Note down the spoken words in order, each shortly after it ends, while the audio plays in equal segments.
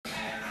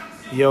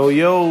Yo,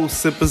 yo,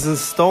 Sippers and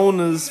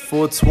Stoners,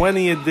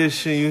 420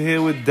 edition. You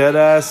here with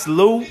Deadass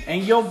Lou?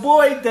 And your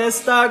boy,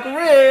 Deadstock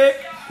Rick.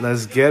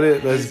 Let's get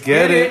it. Let's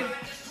get it.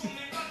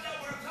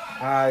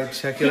 All right,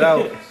 check it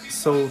out.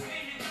 So,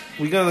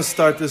 we're going to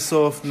start this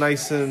off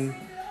nice and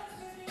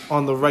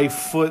on the right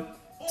foot,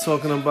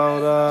 talking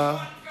about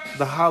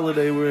the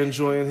holiday we're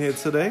enjoying here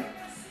today.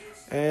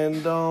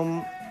 And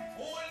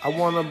I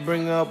want to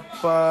bring up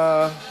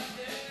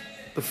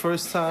the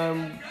first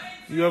time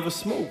you ever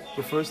smoked.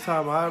 The first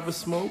time I ever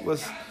smoked.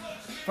 Let's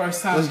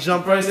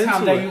jump right into it. First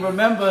time that you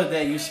remember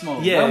that you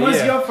smoked. Yeah, when was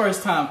yeah. your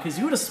first time? Because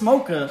you the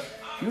smoker.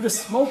 You the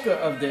smoker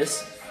of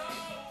this.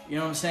 You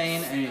know what I'm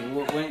saying? And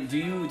when do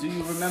you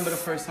remember the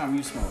first time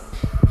you smoked?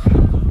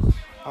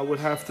 I would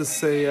have to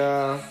say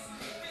it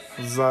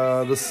was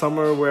the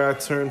summer where I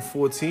turned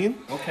 14.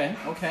 Okay.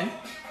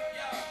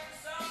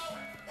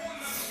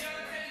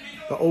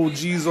 The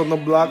OGs on the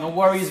block. No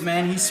worries,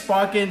 man. He's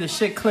sparking. The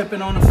shit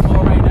clipping on the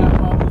floor right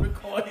now while we're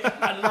recording.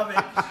 I love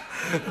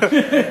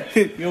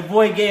it. Your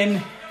boy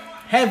getting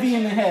heavy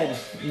in the head.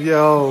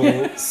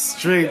 Yo,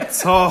 straight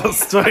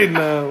tossed right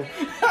now.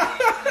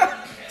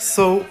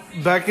 So,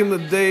 back in the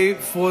day,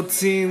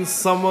 14,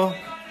 summer.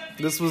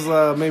 This was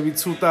maybe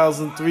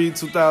 2003,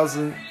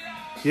 2000.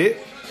 Yeah.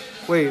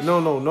 Wait,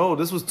 no.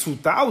 This was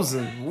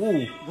 2000.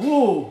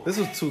 Woo. This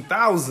was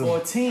 2000.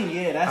 14,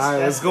 yeah. That's all right,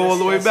 let's go all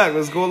the way back.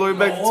 Let's go all the way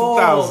back to 2000.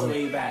 All the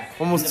way back.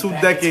 Almost 2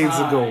 decades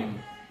ago.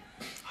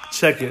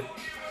 Check it.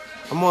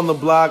 I'm on the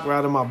block,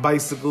 riding my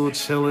bicycle,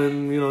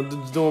 chilling,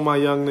 doing my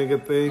young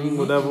nigga thing,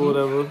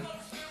 whatever.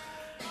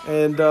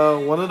 And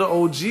one of the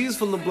OGs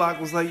from the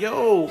block was like,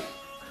 "Yo,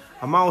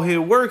 I'm out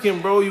here working,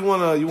 bro. You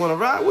wanna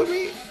ride with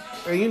me?"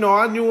 And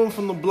I knew him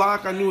from the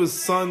block. I knew his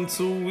son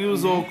too. We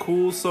was all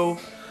cool, so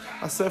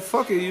I said,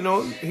 "Fuck it."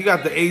 He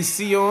got the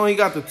AC on. He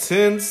got the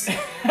tints.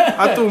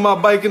 I threw my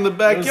bike in the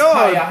backyard. It was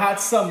probably a hot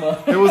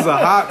summer. It was a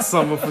hot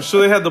summer for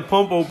sure. They had the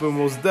pump open,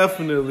 most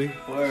definitely.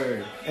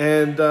 Word.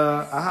 And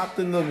I hopped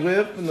in the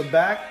whip in the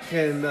back,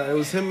 and it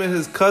was him and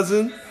his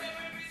cousin.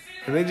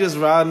 And they just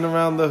riding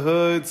around the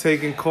hood,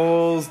 taking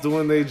calls,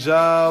 doing their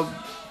job,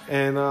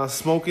 and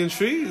smoking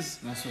trees.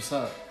 That's what's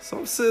up. So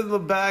I'm sitting in the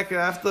back, and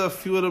after a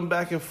few of them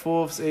back and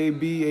forths,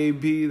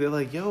 AB, they're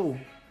like, yo,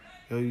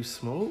 you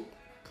smoke?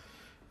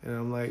 And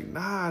I'm like,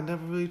 nah, I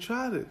never really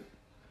tried it.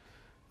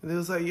 And they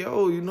was like,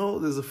 yo,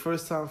 there's a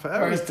first time for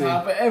everything. First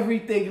time for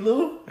everything,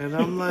 Lou. And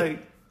I'm like,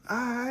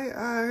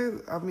 I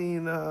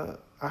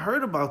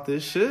heard about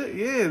this shit.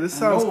 Yeah, this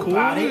sounds cool.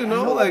 I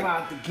know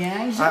about the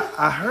gangs.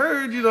 I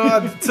heard,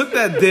 I took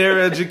that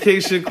DARE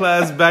education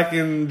class back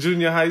in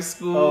junior high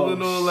school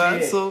and all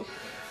that. So,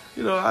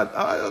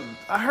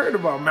 I heard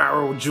about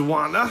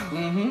marijuana.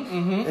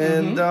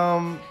 And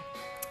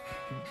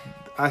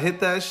I hit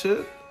that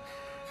shit.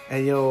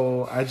 And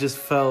I just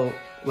felt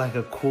like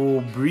a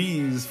cool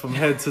breeze from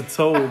head to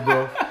toe,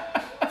 bro.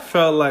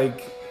 Felt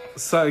like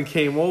something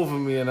came over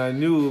me, and I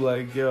knew,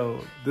 like,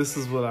 this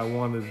is what I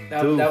wanted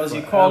to do. That was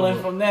you calling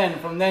from then.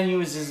 From then, you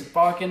was just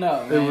barking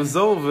up, man. It was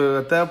over.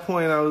 At that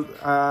point,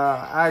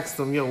 I asked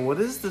them,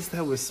 what is this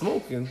that we're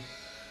smoking?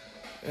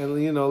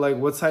 And, like,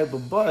 what type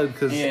of bud?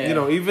 Because,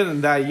 even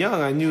that young,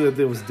 I knew that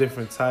there was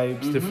different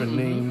types, different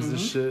names and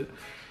shit.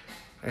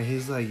 And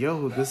he's like,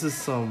 this is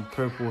some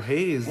purple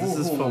haze. This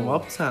is from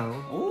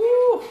Uptown.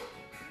 Ooh.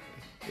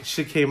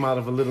 Shit came out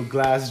of a little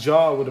glass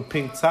jar with a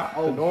pink top.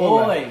 Oh,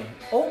 boy.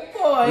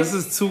 This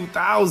is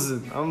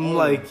 2000. I'm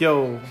like,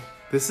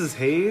 this is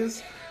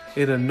haze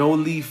in a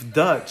no-leaf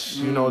Dutch.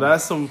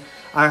 That's some...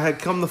 I had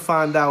come to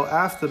find out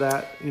after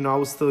that, I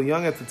was still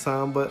young at the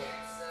time, but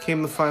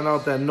came to find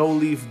out that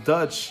no-leaf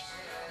Dutch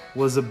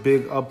was a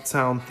big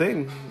Uptown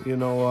thing.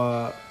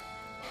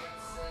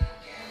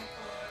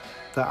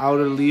 The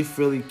outer leaf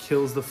really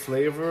kills the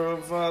flavor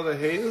of the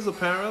haze,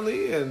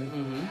 apparently.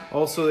 And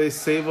also they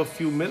save a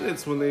few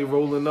minutes when they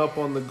rolling up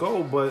on the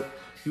go. But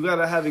you got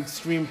to have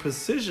extreme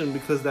precision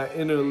because that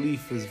inner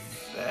leaf is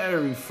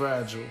very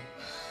fragile.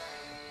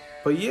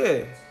 But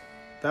yeah,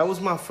 that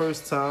was my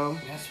first time.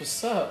 That's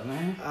what's up,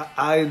 man.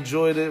 I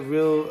enjoyed it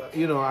real.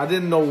 I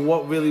didn't know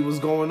what really was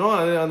going on.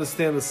 I didn't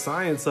understand the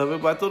science of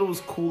it, but I thought it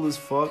was cool as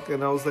fuck.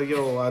 And I was like,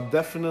 I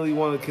definitely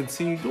want to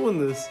continue doing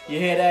this. You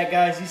hear that,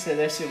 guys? He said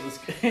that shit was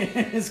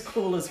it's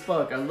cool as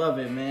fuck. I love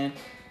it, man.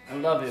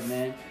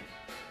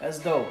 That's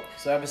dope.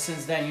 So ever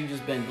since then, you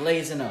just been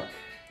blazing up.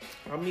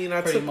 I mean,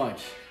 I took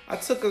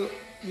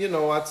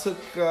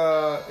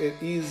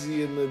it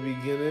easy in the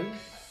beginning,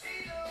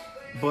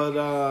 but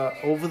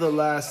over the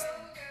last,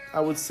 I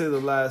would say the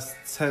last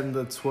 10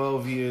 to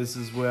 12 years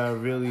is where I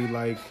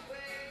really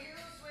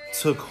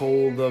took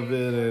hold of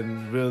it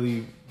and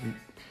really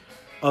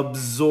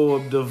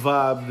absorbed the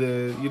vibe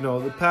there.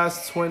 The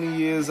past 20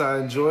 years I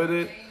enjoyed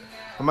it.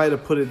 I might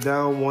have put it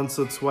down once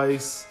or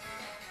twice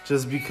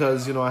just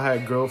because, you know, I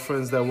had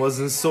girlfriends that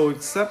wasn't so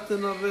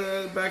accepting of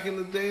it back in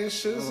the day and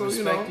shit. Well, so,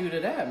 respect you to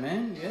that,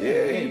 man.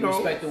 Yeah, you know.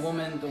 Respect the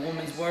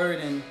woman's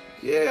word and.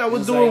 Yeah, I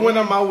would do it when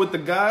I'm out with the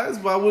guys,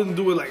 but I wouldn't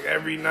do it like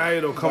every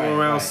night or come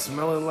around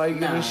smelling like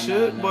it and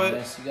shit. But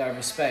you gotta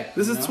respect.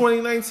 This is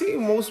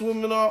 2019. Most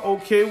women are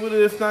okay with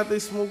it. If not, they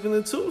smoking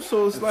it too.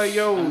 So it's like,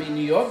 yo. I mean,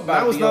 New York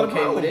about to be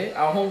okay with it.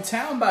 Our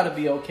hometown about to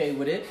be okay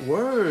with it.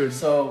 Word.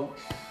 So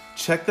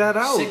check that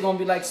out. Shit gonna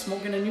be like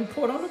smoking a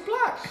Newport on the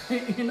block.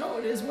 You know,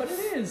 it is what it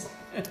is.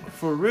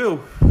 For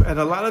real. And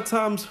a lot of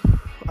times,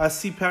 I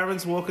see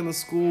parents walking to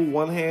school,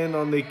 one hand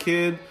on their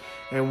kid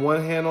and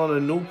one hand on a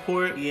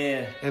Newport.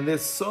 Yeah. And they're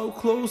so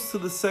close to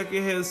the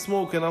secondhand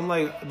smoke. And I'm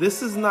like,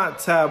 this is not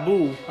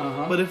taboo.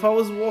 But if I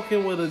was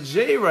walking with a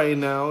J right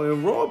now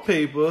in raw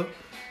paper,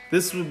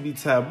 this would be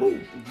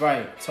taboo.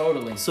 Right,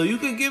 totally. So you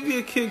could give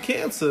your kid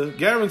cancer,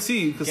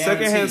 guaranteed, because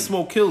secondhand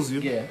smoke kills you.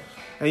 Yeah.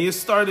 And you're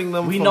starting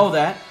them We know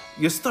that.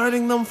 You're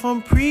starting them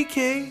from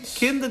pre-K,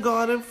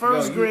 kindergarten,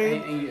 first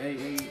grade.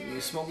 And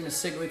you're smoking the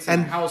cigarettes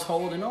in the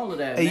household and all of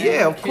that, man.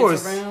 Yeah, of Kids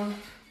course. Around.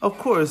 Of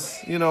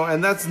course, you know,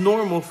 and that's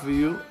normal for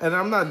you. And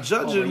I'm not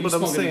judging, but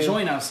I'm saying. Smoking a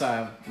joint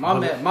outside.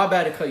 My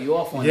bad to cut you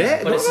off on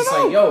that. But no, it's just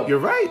like, yo. You're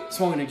right.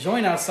 Smoking a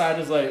joint outside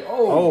is like,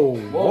 whoa,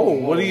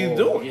 what are you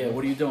doing? Yeah,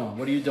 what are you doing?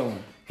 What are you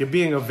doing? You're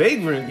being a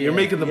vagrant. You're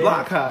making the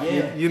block hot.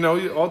 Yeah. You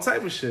know, all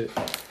type of shit.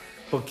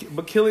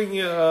 But killing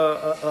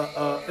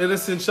your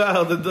innocent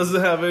child that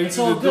doesn't have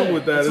anything to do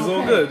with that is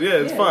all good. Yeah,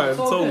 it's fine. It's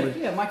all totally.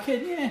 Good. Yeah, my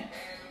kid, yeah.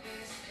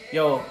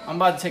 Yo, I'm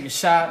about to take a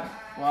shot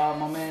while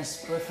my man's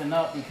spliffing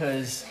up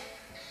because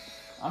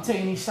I'm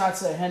taking these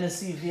shots at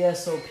Hennessy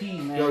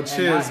VSOP, man. Yo,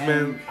 cheers,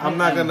 man. I'm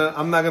not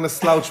gonna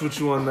slouch with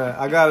you on that.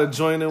 I got a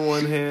joint in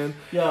one hand,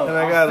 and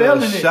I got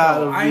a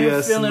shot of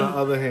VS in the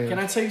other hand. Can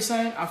I tell you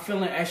something? I'm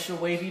feeling extra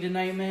wavy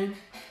tonight, man.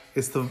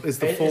 It's the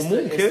full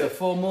moon, kid. It's the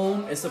full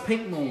moon. It's the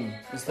pink moon.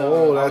 It's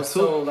the, that's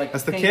too. Like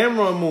that's the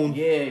Cameron moon.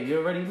 Yeah, you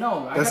already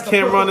know. That's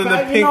Cameron in the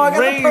pink range. I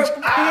got the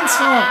purple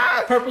pants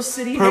on. Purple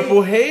City.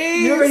 Purple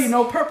haze. You already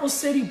know Purple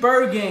City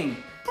Bird Gang.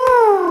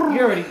 You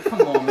already,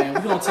 come on, man.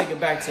 We're gonna take it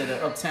back to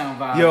the uptown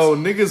vibes. Yo,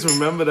 niggas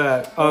remember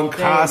that.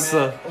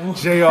 Uncasa,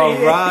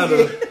 J.R.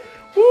 Ryder.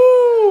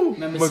 Woo!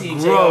 Remember seeing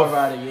J.R.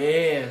 Ryder,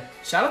 yeah.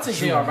 Shout out to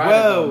J.R.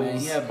 Ryder, though, man.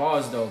 He had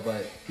bars, though,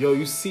 but... Yo,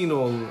 you seen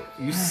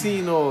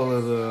all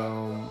of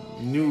the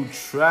new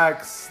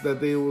tracks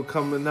that they were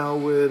coming out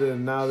with,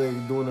 and now they're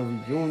doing a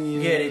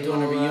reunion. Yeah, they're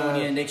doing a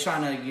reunion. They're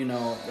trying to, you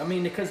know... I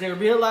mean, because they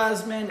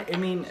realize, man, I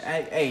mean,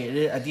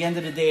 hey, at the end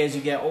of the day, as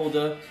you get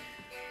older...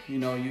 You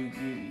know, you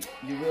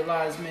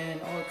realize, man,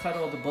 cut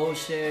all the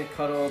bullshit,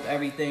 cut off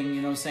everything, you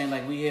know what I'm saying?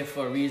 Like, we here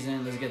for a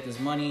reason. Let's get this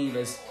money.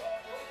 Let's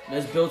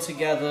build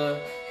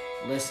together.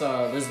 Let's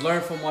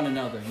learn from one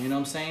another, you know what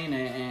I'm saying?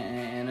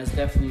 And it's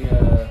definitely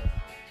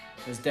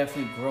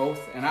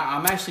growth. And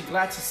I'm actually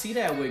glad to see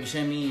that with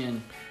Jimmy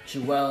and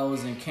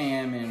Joel's and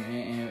Cam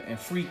and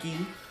Freaky.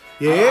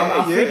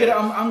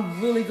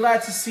 I'm really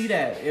glad to see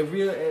that.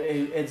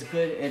 It's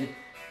good, and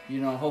you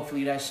know,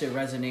 hopefully that shit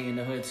resonate in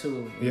the hood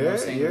too. You know what I'm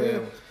saying?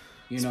 Where,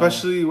 you know,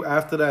 especially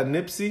after that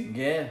Nipsey.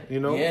 Yeah. You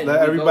know,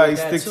 let everybody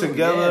stick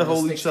together,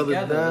 hold each other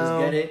down.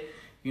 Let's get it.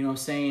 You know what I'm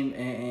saying?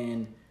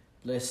 And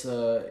let's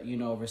you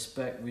know,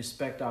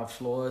 respect our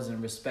flaws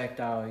and respect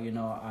our,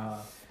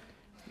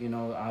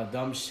 our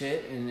dumb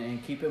shit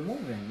and keep it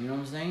moving. You know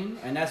what I'm saying?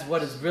 And that's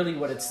what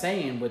it's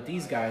saying with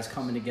these guys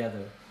coming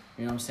together.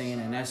 You know what I'm saying?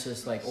 And that's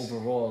just like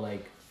overall,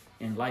 like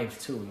in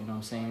life too. You know what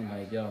I'm saying?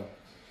 Like, yo,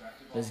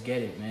 let's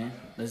get it, man.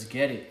 Let's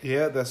get it.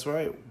 Yeah, that's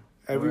right.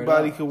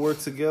 Everybody can work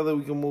together.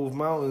 We can move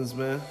mountains,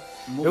 man.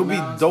 It would be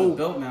dope.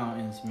 Built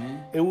mountains,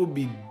 man. It would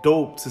be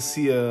dope to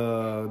see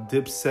a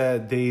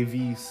Dipset Dave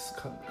East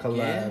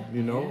collab,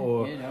 you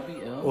know, that'd be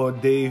ill. Or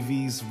Dave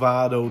East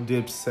Vado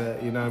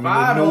Dipset, you know what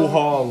I mean? The New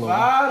Harlem.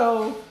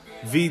 Vado.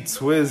 V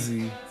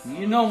Twizzy.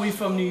 You know we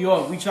from New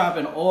York. We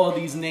chopping all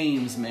these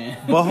names, man.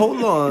 But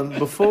hold on.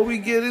 Before we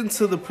get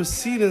into the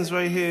proceedings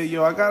right here,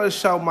 yo, I got to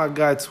shout my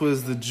guy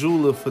Twiz the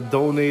Jeweler for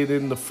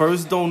donating the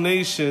first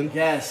donation.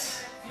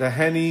 Yes. The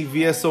Henny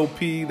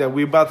VSOP that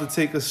we're about to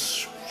take a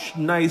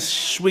nice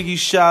swiggy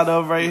shot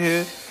of right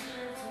here.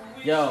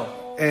 Yo.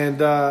 And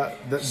shout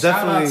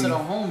definitely. out to the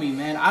homie,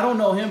 man. I don't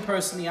know him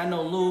personally. I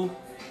know Lou.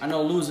 I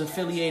know Lou's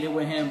affiliated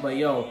with him. But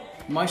yo,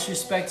 much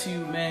respect to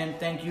you, man.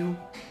 Thank you.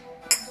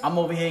 I'm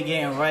over here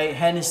getting right.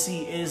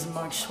 Hennessy is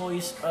my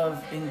choice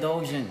of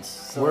indulgence.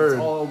 So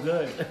It's all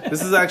good.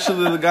 This is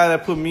actually the guy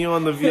that put me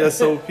on the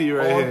VSOP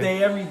right all here. All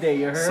day, every day,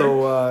 you heard?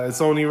 So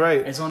it's only right.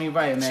 It's only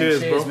right, man.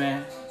 Cheers bro.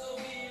 Man.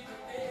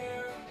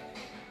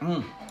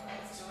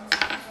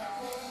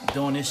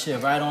 Doing this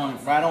shit right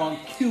on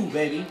cue,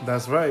 baby.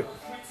 That's right.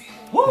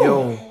 Woo!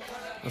 Yo,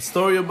 a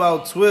story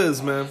about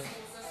Twiz, man.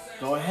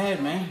 Go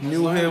ahead, man.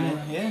 Knew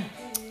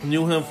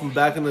him from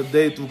back in the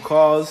day through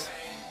cars.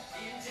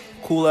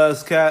 Cool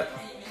ass cat.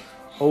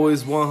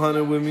 Always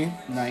 100 with me.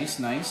 Nice.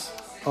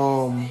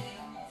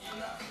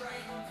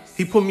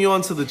 He put me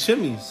on to the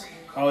Chimneys.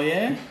 Oh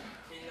yeah?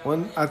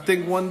 I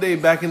think one day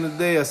back in the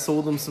day I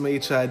sold him some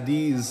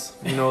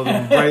HIDs, you know,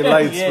 them bright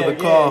lights for the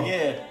car.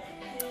 Yeah.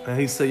 And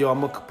he said, yo,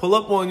 I'm going to pull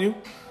up on you.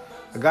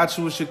 I got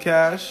you with your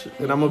cash,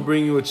 and I'm going to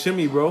bring you a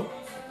chimney, bro.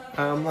 And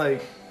I'm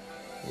like,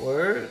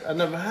 word? I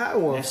never had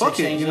one. That Fuck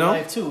shit it, changed you your know?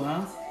 life too,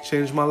 huh?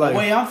 Changed my life. The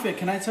way I'm feeling,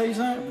 can I tell you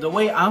something? The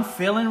way I'm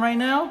feeling right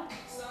now,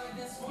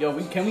 yo,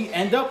 can we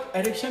end up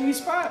at a chimney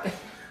spot?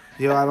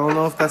 Yo, I don't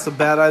know if that's a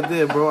bad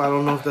idea, bro. I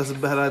don't know if that's a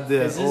bad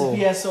idea. Is this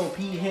VSOP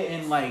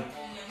hitting like...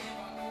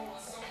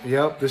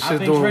 Yep, this I've shit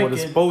been doing drinking. what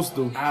it's supposed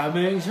to. I've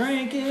been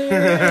drinking.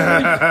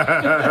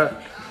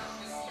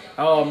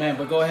 Oh, man,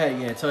 but go ahead,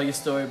 yeah. Tell your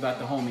story about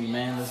the homie,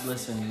 man. Let's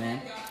listen,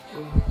 man.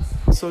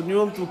 So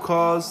knew him through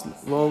cars,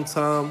 long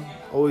time.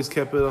 Always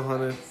kept it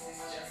 100.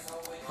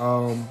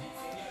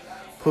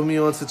 Put me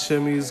onto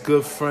Chimmy's,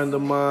 good friend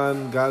of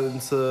mine. Got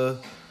into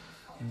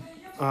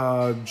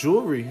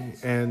jewelry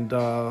and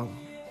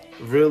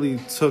really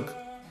took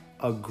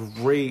a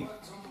great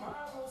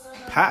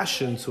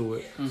passion to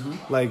it.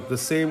 Mm-hmm. Like the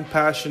same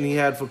passion he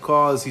had for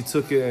cars, he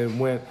took it and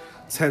went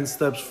 10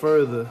 steps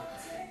further.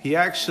 He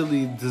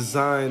actually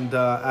designed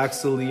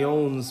Axel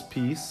Leon's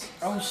piece.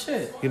 Oh,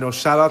 shit. You know,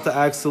 shout out to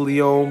Axel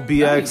Leon,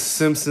 BX Nice.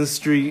 Simpson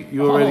Street.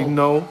 You already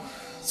know.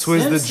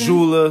 Twiz the Simpson?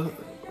 jeweler,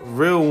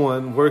 real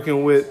one,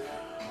 working with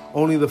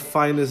only the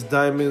finest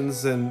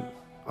diamonds and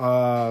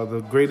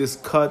the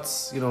greatest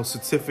cuts. You know,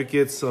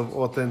 certificates of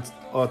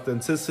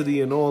authenticity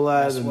and all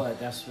that. That's and what.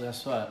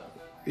 That's what.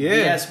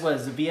 Yeah. VS what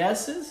is the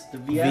VSs? The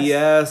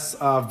VS? VS,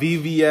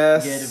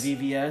 VVS. Yeah,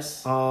 the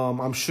VVS.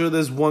 I'm sure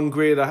there's one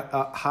grade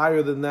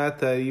higher than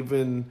that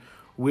even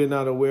we're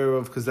not aware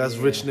of because that's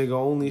rich nigga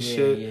only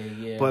shit.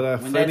 Yeah. But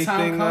when if that anything,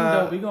 time comes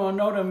up, we gonna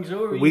know them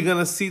jewelry. we're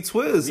gonna see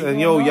Twiz. We And gonna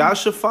yo, know. y'all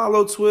should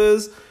follow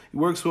Twiz. He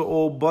works with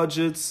all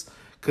budgets.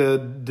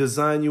 Could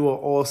design you an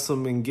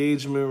awesome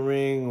engagement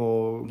ring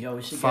or Yo,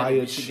 we should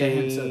fire get him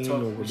chain to talk.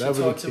 or We should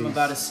whatever talk the to him case.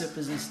 about a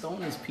Sippers and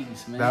Stoners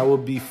piece, man. That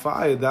would be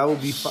fire. That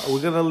would be fire. We're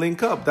gonna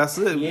link up. That's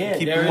it. Yeah,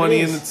 Keep there your it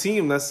money is. in the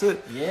team. That's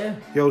it. Yeah.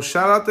 Yo,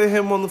 shout out to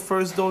him on the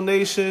first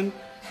donation.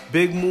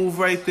 Big move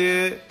right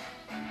there.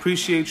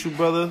 Appreciate you,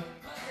 brother.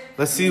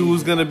 Let's see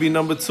who's gonna be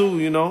number 2,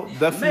 you know?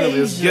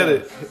 Definitely. Let's get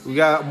Major. it. We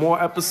got more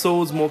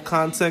episodes, more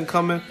content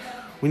coming.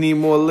 We need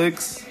more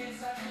licks.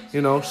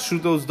 You know,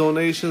 shoot those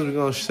donations. We're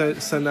gonna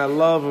send that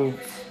love and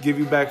give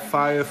you back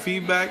fire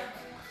feedback.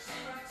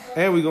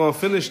 And we're gonna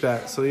finish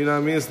that. So you know what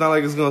I mean? It's not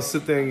like it's gonna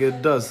sit there and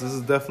get dust. This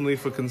is definitely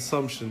for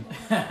consumption.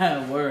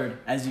 Word.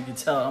 As you can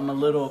tell, I'm a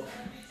little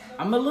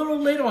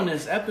late on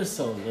this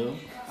episode, Lou.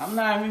 I'm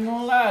not even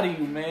gonna lie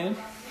to you, man.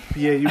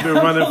 Yeah, you've been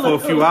running for a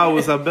few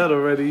hours, I bet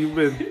already. You've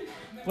been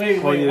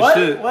Wait, on your what?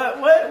 shit.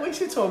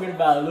 What you talking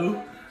about, Lou?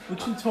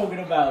 What you talking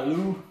about,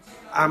 Lou?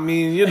 I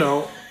mean, you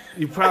know,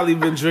 you probably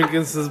been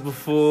drinking since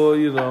before,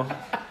 you know.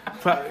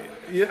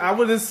 Yeah, I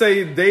wouldn't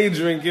say day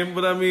drinking,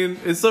 but I mean,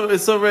 it's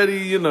already,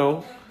 you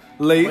know,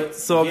 late. But,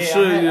 so I'm yeah,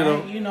 sure,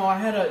 I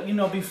had a,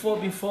 before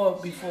we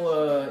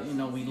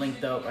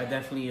linked up, I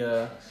definitely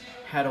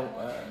had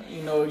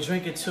a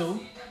drink or two.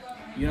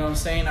 You know what I'm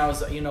saying? I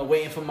was,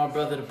 waiting for my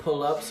brother to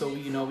pull up so,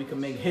 we could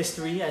make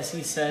history, as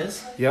he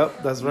says.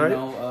 Yep, that's right. You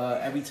know,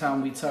 every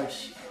time we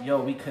touch,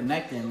 we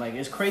connecting. Like,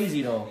 it's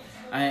crazy, though.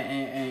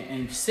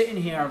 And sitting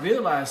here, I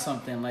realized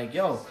something. Like,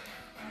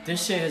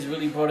 this shit has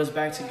really brought us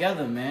back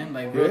together, man.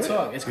 Like, real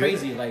talk. It's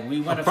crazy. Like, we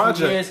went a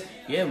few years.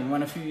 Yeah, we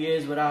went a few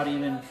years without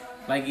even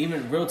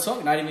real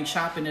talk, not even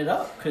chopping it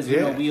up. Because,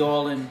 we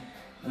all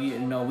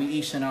we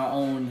each in our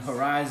own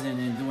horizon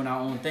and doing our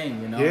own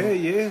thing,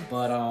 Yeah.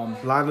 But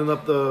lining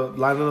up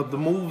the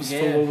moves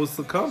for what was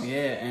to come.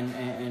 Yeah,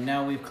 and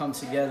now we've come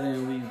together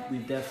and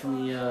we've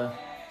definitely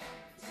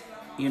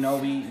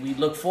we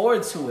look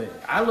forward to it.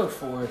 I look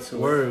forward to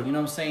it. You know what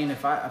I'm saying?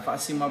 If I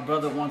see my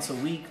brother once a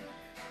week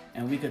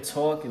and we could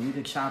talk and we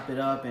could chop it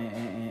up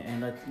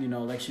and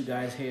let you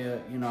guys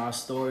hear our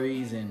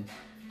stories and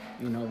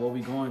what we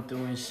going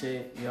through and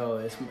shit.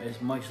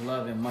 It's much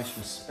love and much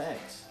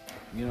respect.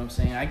 You know what I'm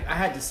saying? I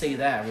had to say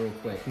that real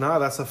quick. Nah,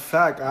 that's a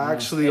fact. I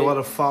actually want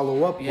to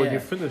follow up when you're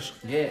finished.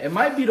 Yeah, it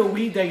might be the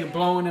weed that you're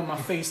blowing in my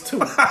face too.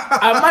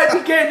 I might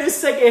be getting this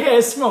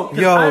secondhand smoke.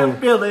 Yo, I am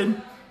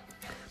feeling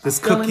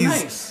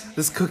nice.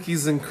 This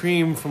cookies and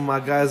cream from my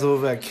guys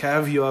over at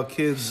Caviar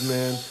Kids,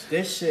 man.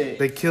 This shit,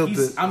 they killed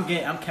it. I'm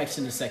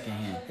catching the second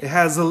hand.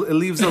 It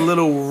leaves a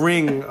little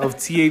ring of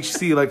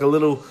THC, like a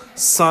little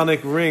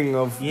sonic ring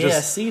of I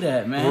see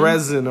that, man.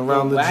 Resin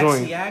around the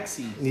joint.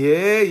 Waxy.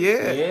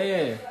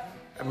 Yeah.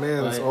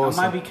 Man, it's awesome.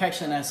 I might be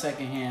catching that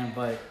second hand,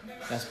 but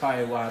that's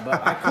probably why.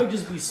 But I could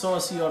just be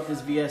saucy off this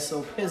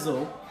VSO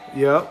pizzle.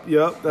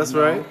 Yep, that's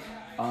right.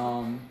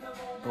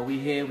 But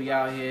we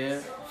out here,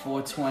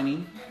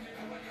 420,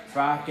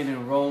 rocking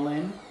and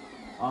rolling.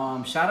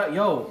 Shout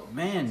out,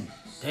 man,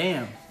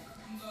 damn.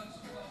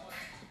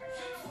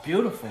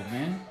 Beautiful,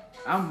 man.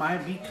 I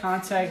might be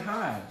contact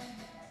high.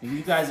 And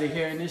you guys are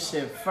hearing this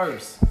shit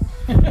first.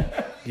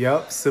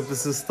 Yep,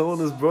 Sippers and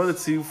Stoners brought it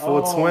to you,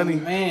 420. Oh,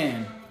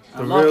 man.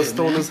 The real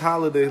Stoners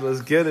holiday.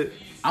 Let's get it.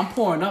 I'm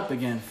pouring up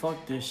again.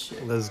 Fuck this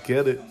shit. Let's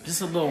get it.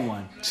 Just a little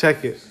one.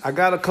 Check it. I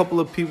got a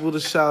couple of people to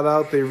shout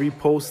out. They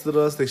reposted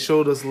us. They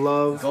showed us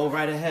love. Go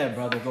right ahead,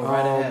 brother. Go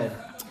right ahead.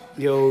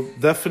 Yo,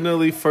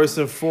 definitely first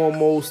and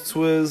foremost,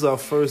 Twiz, our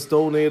first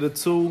donator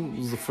too. He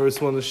was the first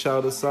one to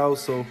shout us out,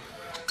 so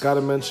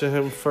gotta mention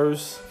him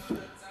first.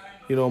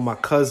 You know, my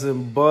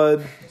cousin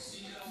Bud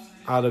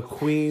out of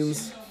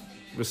Queens.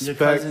 Respect.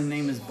 Your cousin's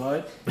name is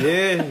Bud?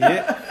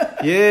 Yeah.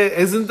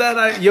 Isn't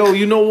that yo?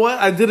 You know what?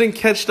 I didn't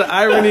catch the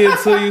irony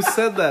until you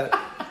said that.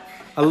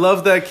 I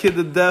love that kid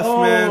to death,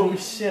 man. Oh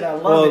shit, I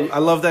love it. I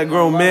love that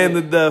grown man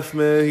to death,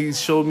 man. He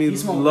showed me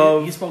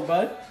love. He smoked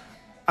Bud?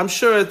 I'm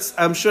sure at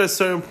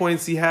certain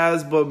points he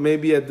has, but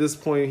maybe at this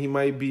point he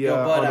might be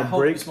Bud, on a I hope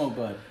break. you smoke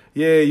Bud.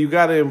 Yeah, you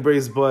gotta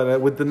embrace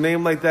Bud. With the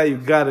name like that, you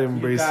gotta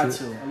embrace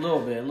it. You got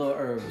to. A little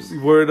herbs.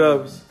 Word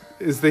up.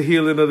 It's the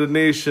healing of the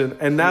nation.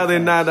 And now they're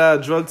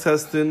not drug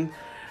testing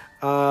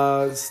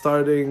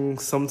starting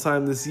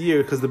sometime this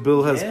year because the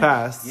bill has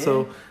passed.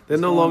 So they're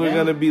no longer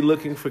going to be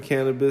looking for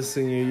cannabis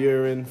in your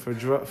urine for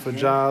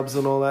jobs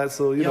and all that.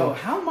 So, you know,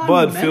 how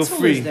Bud, feel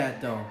free. Is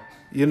that, though?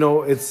 You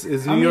know, it's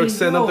New York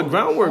setting up the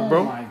groundwork,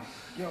 bro.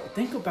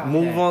 Think about that.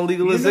 Move on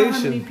legalization. You know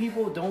how many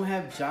people don't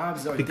have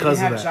jobs or because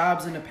didn't have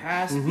jobs in the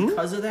past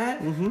because of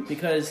that?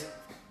 Because,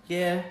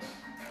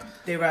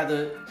 they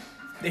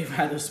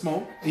rather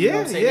smoke. You know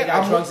what I'm saying? They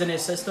got drugs in their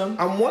system.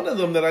 I'm one of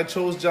them that I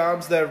chose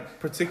jobs that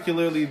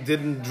particularly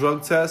didn't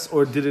drug test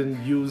or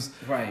didn't use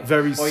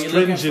very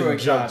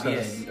stringent drug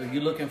tests. Yeah,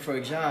 you're looking for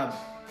a job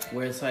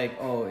where it's like,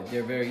 oh,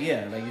 they're very,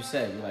 like you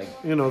said, like,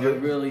 they're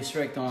really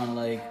strict on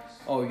like,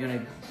 oh,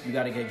 you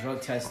got to get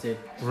drug tested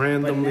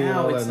randomly. But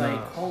now it's like,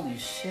 holy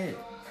shit.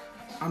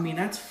 I mean,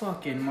 that's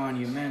fucking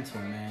monumental,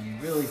 man. You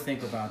really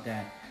think about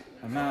that.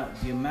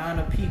 The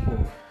amount of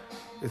people.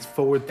 It's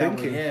forward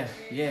thinking.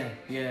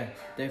 Yeah.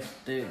 They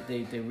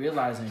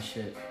realizing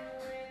shit.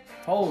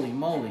 Holy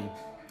moly.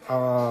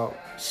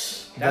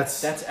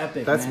 That's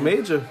epic. That's man.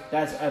 major.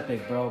 That's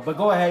epic, bro. But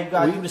go ahead, you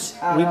gotta do the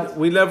shout out.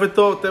 We never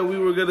thought that we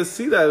were gonna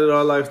see that in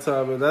our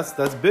lifetime, and that's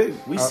big.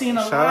 We've seen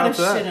a lot of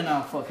shit in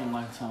our fucking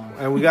lifetime.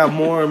 And we got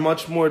more and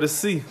much more to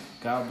see.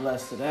 God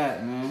bless to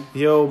that, man.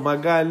 Yo, my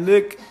guy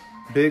Nick,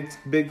 big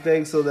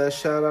thanks for that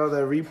shout out,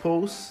 that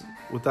repost.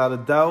 Without a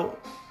doubt.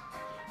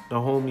 The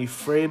homie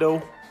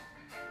Fredo.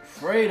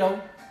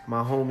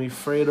 My homie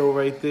Fredo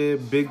right there,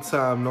 big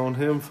time. Known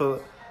him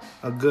for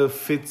a good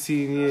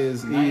 15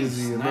 years,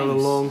 easy. Another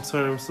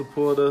long-term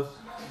supporter,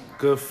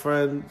 good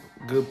friend,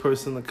 good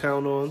person to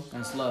count on.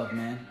 That's love,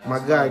 man. My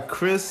guy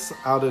Chris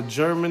out of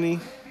Germany.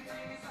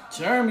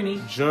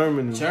 Germany.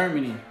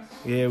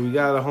 Yeah, we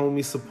got a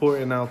homie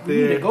supporting out there.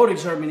 We need to go to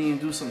Germany and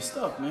do some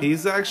stuff, man.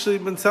 He's actually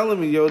been telling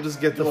me, yo, just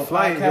get the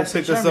flight. He'll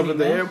pick us up at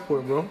the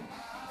airport, bro.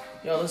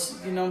 Yo, let's,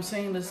 you know what I'm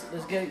saying? Let's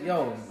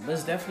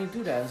definitely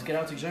do that. Let's get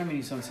out to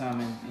Germany sometime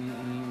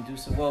and do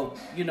some, well,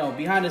 you know,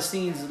 behind the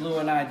scenes, Lou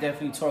and I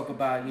definitely talk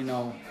about,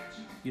 how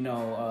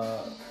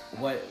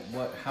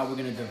we're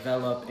going to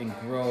develop and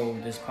grow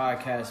this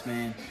podcast,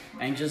 man.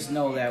 And just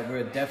know that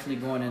we're definitely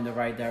going in the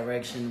right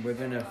direction. We're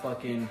going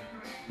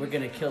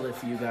to kill it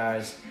for you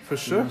guys. For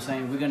sure. You know what I'm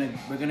saying?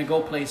 We're going to go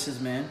places,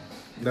 man.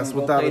 That's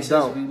without a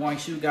doubt. We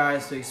want you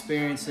guys to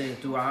experience it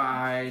through our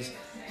eyes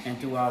and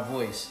through our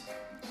voice.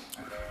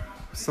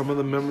 Some of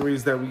the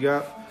memories that we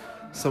got,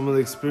 some of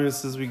the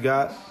experiences we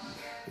got,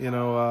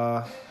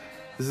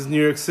 this is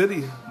New York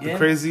City. The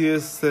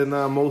craziest and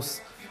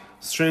most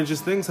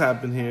strangest things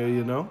happen here,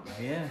 you know?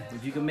 Yeah,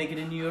 if you can make it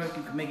in New York,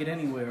 you can make it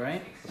anywhere,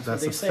 right?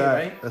 That's a fact.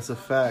 Right? That's a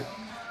fact.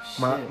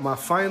 My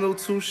final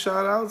two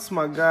shout outs,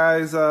 my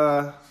guys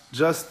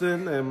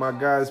Justin and my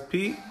guys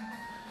Pete.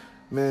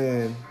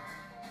 Man,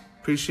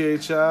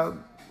 appreciate y'all.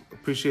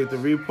 Appreciate the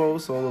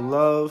reposts, all the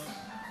love,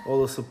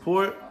 all the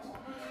support.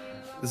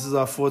 This is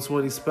our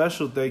 420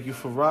 special. Thank you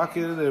for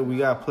rocking it, and we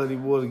got plenty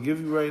more to give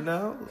you right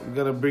now. We're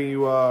gonna bring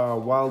you our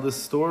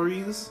wildest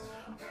stories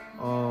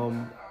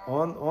on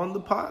the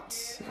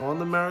pots, on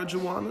the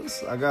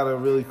marijuanas. I got a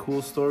really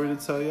cool story to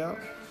tell y'all.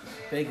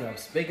 Big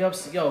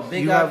ups, yo,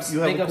 big you ups.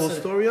 You have a cool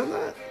story on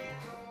that?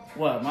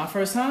 What, my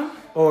first time?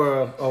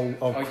 Or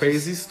a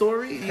crazy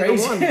story?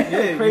 Crazy, either one.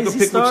 Yeah, crazy you can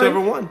pick story? whichever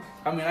one.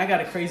 I mean, I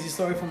got a crazy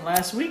story from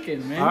last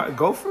weekend, man. All right,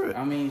 go for it.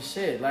 I mean,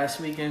 shit, last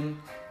weekend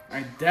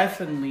I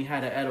definitely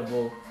had an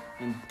edible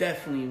and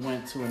definitely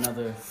went to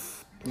another,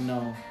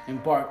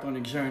 embarked on a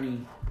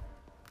journey.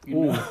 You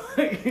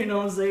know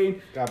what I'm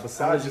saying? Got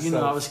beside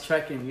yourself. I was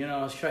trekking.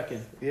 Yeah,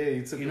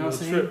 you took a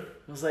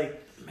trip. I was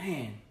like,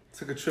 man.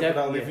 Took a trip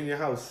without leaving your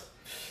house.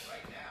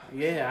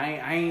 Yeah,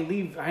 I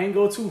ain't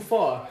go too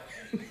far.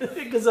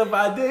 Because if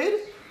I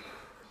did,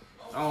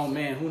 oh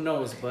man, who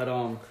knows? But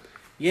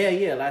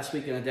yeah. Last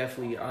weekend I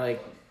definitely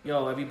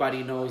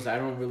everybody knows I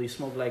don't really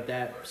smoke like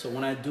that. So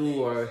when I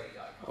do,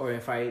 or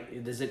if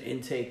there's an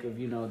intake of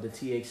the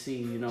THC,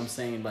 you know what I'm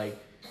saying, like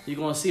you're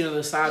gonna see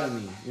another side of me.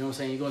 You know what I'm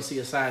saying? You're gonna see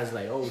a side that's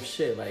like, oh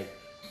shit, like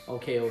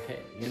okay,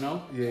 you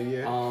know?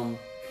 Yeah.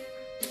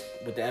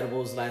 With the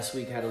edibles last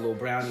week, I had a little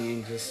brownie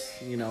and just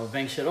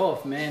vank shit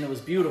off, man. It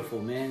was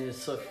beautiful, man. It's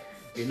so,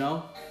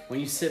 when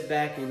you sit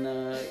back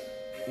and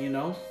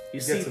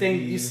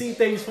you see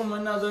things from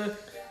another,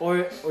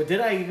 or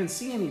did I even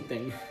see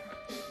anything?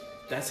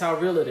 That's how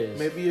real it is.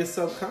 Maybe your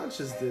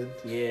subconscious did.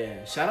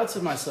 Yeah. Shout out to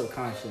my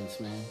subconscious,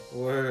 man.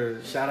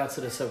 Word. Shout out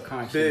to the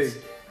subconscious.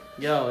 Big.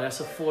 Yo,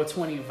 that's a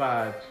 420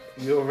 vibe.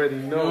 You already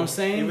know. You know what I'm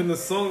saying? Even the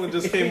song that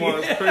just came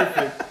on is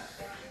perfect.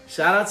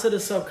 Shout out to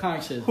the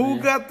subconscious. Who man.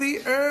 got the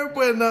herb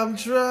when I'm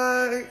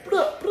dry?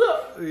 Blah, blah.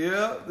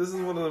 Yeah, this is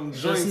one of them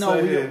joints. Just know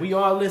I hear. we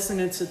are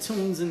listening to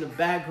tunes in the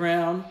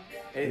background.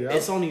 Yep.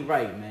 It's only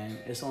right, man.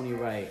 It's only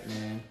right,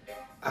 man.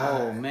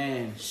 Oh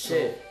man,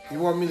 shit. You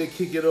want me to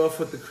kick it off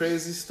with the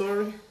crazy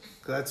story?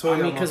 Cause I told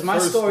you. Because my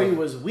story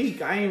was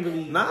weak. I ain't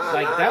really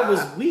that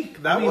was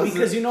weak. That was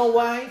because you know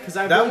why? Because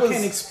I really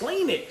can't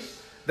explain it.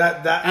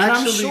 That And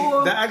I'm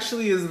sure-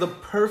 actually is the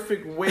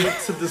perfect way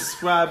to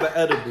describe an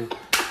edible.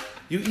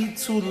 You eat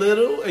too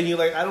little and you're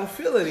like, I don't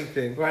feel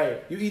anything.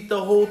 Right. You eat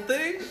the whole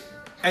thing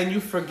and you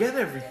forget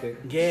everything.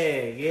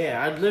 Yeah.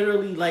 I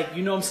literally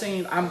you know what I'm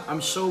saying? I'm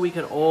sure we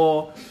could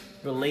all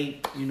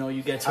relate. You know,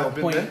 you get to I've a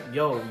been point, there.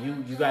 yo,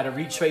 you got to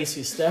retrace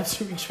your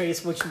steps,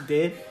 retrace what you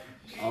did.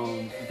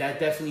 That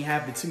definitely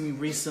happened to me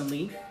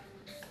recently.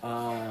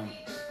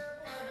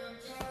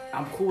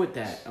 I'm cool with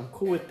that.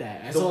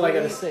 That's all I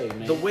gotta say,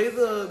 man. The way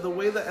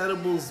the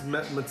edibles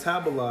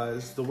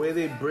metabolize, the way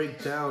they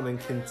break down and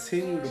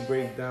continue to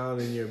break down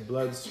in your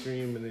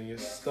bloodstream and in your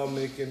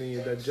stomach and in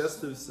your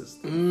digestive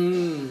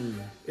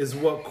system is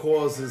what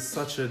causes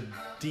such a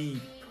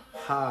deep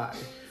high.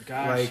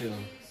 Gotcha.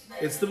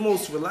 It's the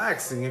most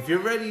relaxing. If you're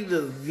ready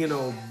to,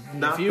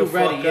 knock you're the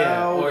fuck ready,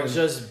 yeah, out, or and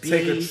just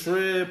take a be-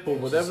 trip or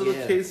whatever the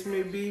yeah. case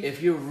may be,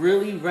 If you're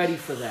really ready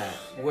for that,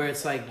 where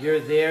it's like you're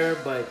there,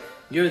 but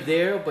you're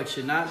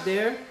not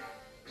there,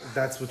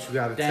 that's what you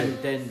gotta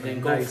take.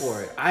 then go Nice,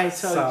 for it. I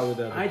solid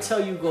tell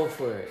edible. you, go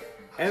for it.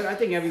 I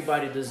think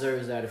everybody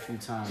deserves that a few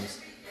times.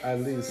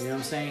 At least. You know what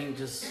I'm saying?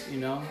 Just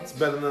It's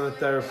better than a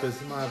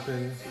therapist, in my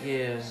opinion.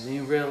 yeah. Then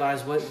you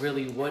realize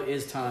what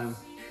is time.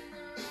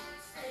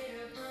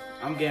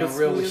 I'm getting Puts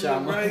real me with in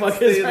y'all the right motherfuckers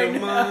state right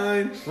of now.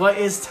 mind. What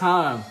is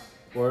time?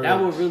 Word. That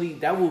will really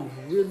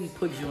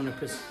put you in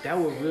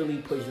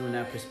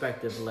that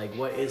perspective. Like,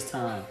 what is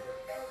time?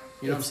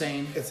 You know what I'm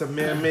saying? It's a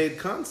man-made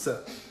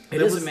concept. It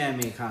is a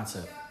man-made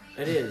concept.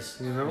 It is.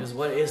 You know? Because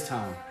what is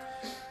time?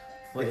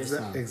 What is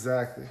time?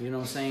 Exactly. You know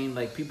what I'm saying?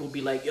 Like, people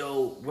be like,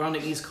 yo, we're on the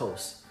East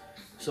Coast.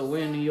 So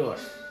we're in New York.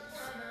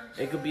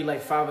 It could be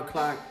like 5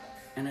 o'clock,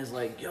 and it's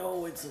like,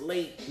 yo, it's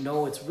late.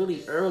 No, it's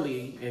really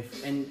early.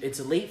 And it's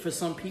late for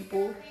some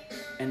people,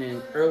 and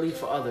then early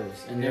for others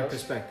in their Yep.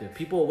 perspective.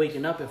 People are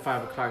waking up at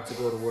 5 o'clock to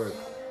go to work.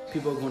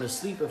 People are going to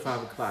sleep at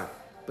 5 o'clock.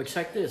 But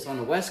check this, on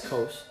the West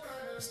Coast,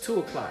 it's 2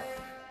 o'clock.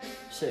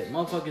 Shit,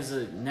 motherfuckers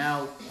are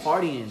now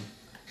partying.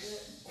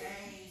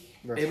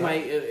 That's It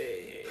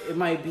right.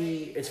 might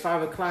be, it's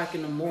 5 o'clock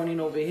in the morning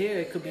over here.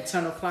 It could be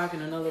 10 o'clock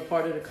in another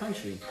part of the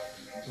country.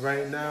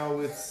 Right now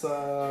it's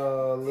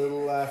a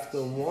little after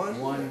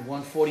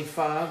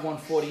 1:45,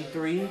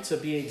 1:43 to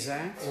be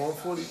exact.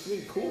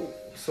 1:43, cool.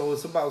 So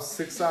it's about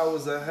 6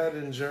 hours ahead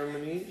in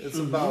Germany. It's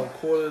about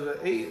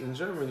 7:45 in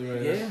Germany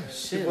right now. Yeah,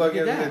 shit, People are look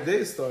at getting that. their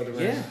day started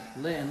right Yeah,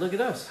 now. and look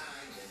at us.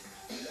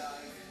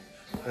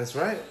 That's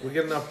right. We're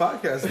getting our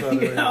podcast started right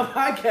Getting our now.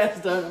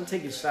 podcast done. I'm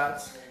taking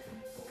shots.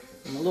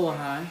 I'm a little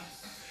high.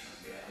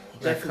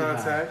 That Definitely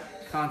contact. high.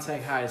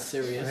 Contact high is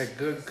serious. That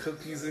good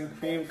cookies and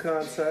cream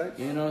contact.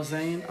 You know what I'm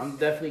saying? I'm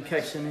definitely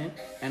catching it,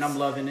 and I'm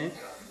loving it.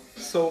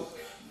 So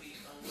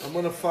I'm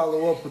gonna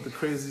follow up with the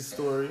crazy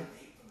story.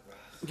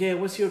 Yeah,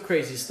 what's your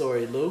crazy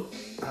story, Lou?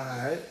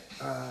 Alright.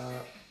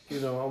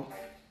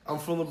 I'm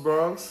from the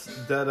Bronx,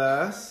 dead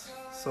ass.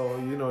 So,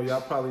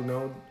 y'all probably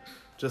know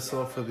just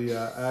off of the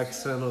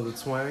accent or the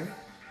twang.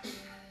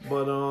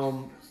 But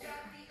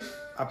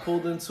I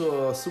pulled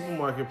into a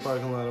supermarket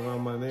parking lot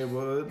around my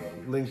neighborhood,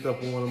 linked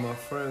up with one of my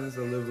friends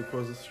that lived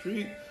across the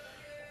street.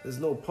 There's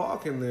no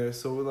parking there,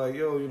 so we're like,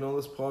 yo,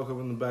 let's park up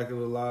in the back of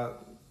the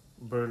lot,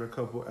 burn a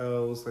couple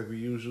L's like we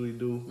usually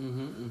do,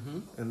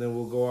 and then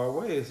we'll go our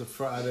way. It's a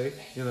Friday,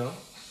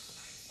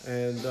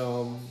 and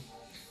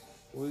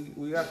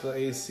we got the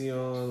AC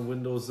on,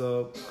 windows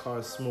up,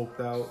 car smoked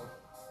out,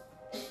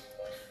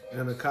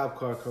 and a cop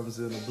car comes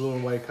in, a blue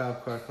and white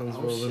cop car comes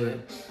rolling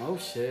in. Oh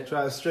shit.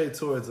 Drives straight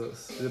towards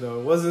us. It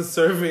wasn't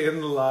surveying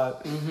the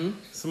lot.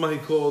 Somebody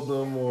called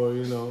him, or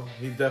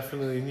he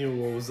definitely knew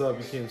what was up.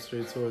 He came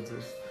straight towards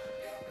us,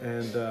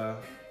 and the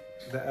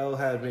L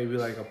had maybe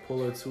like a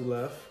pull or two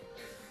left.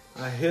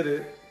 I hit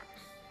it,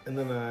 and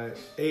then I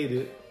ate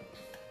it.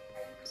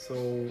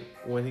 So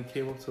when he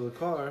came up to the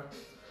car,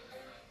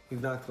 he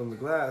knocked on the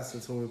glass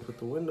and told me to put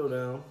the window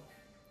down.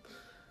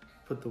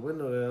 Put the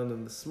window down,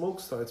 and the smoke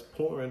starts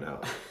pouring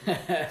out.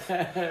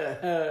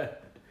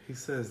 He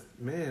says,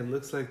 man,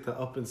 looks like the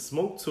Up in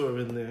Smoke tour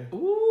in there.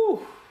 Ooh.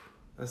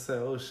 I said,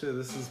 oh shit,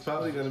 this is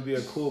probably going to be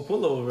a cool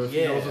pullover if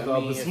he Yeah, knows what the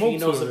Up in if Smoke he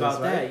knows tour about is,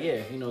 that, right? yeah,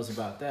 if he knows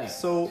about that.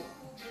 So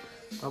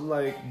I'm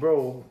like,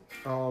 bro,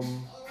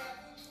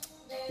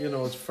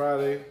 it's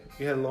Friday.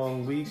 We had a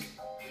long week.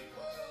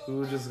 We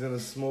were just going to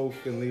smoke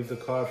and leave the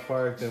car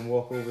parked and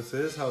walk over to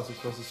his house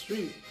across the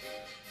street.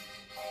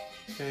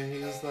 And he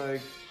was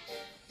like,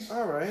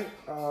 all right,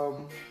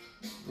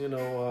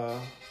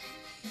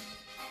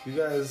 you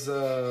guys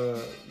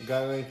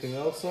got anything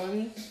else on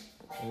you?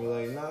 And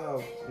we're like,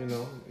 nah, you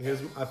know,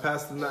 I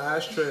passed him the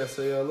ashtray. I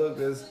say, yo, look,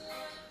 there's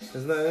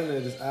nothing in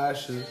there, just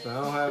ashes. I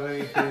don't have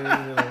anything,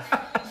 you know.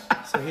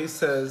 So he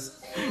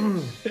says,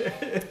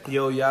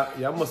 yo,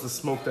 y'all must have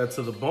smoked that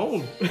to the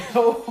bone.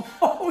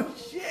 Oh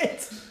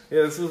shit!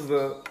 Yeah, this was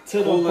the to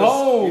the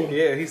bone.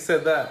 Yeah, he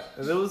said that,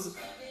 and it was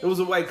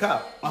a white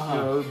cop. Uh-huh.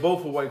 You know,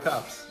 both were white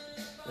cops,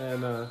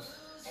 and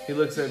he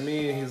looks at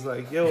me and he's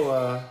like,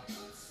 yo,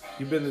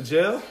 you been to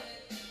jail?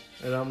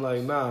 And I'm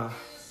like, nah.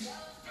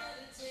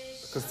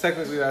 Because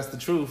technically that's the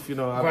truth, you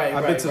know.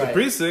 I've been to the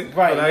precinct,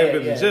 but I ain't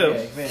been to jail.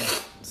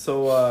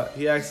 So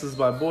he asks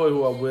my boy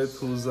who I'm with,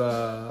 who's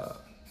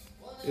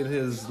in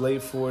his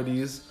late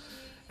 40s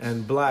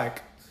and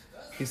black.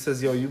 He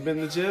says, yo, you been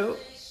to jail?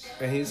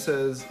 And he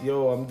says,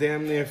 yo, I'm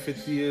damn near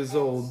 50 years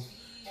old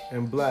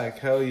and black.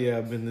 Hell yeah,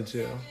 I've been to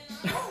jail.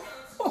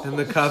 And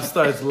the cop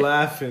starts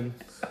laughing.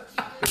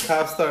 The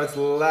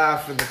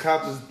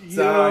cop is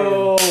dying.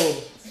 Yo.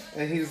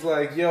 And he's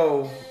like,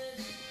 yo,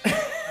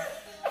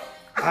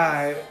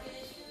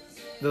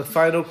 the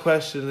final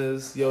question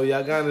is, yo,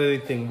 y'all got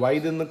anything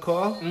white in the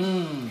car?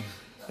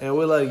 And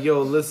we're like,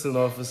 yo, listen,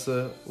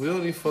 officer, we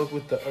only fuck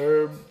with the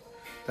herb.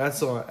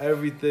 That's on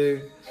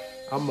everything.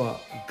 I'm a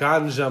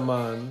ganja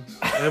man.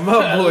 And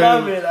my boy,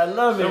 I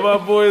love it. And my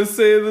boy is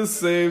saying the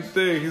same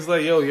thing. He's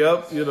like, yo,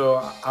 yep, you know,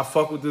 I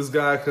fuck with this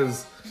guy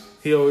because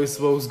he always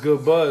smokes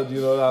good bud.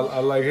 You know, I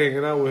like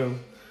hanging out with him.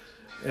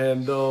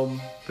 And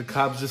the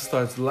cop just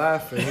starts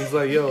laughing. He's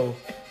like, yo,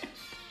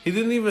 he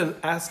didn't even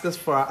ask us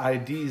for our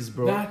IDs,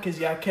 bro. Nah, because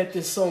y'all kept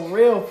it so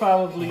real,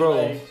 probably. Bro,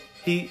 like.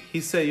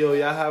 he said, yo,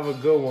 y'all have a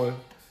good one.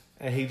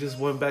 And he just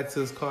went back to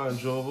his car and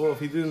drove off.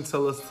 He didn't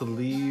tell us to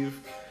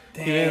leave.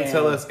 Damn. He didn't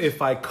tell us, if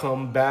I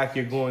come back,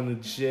 you're going to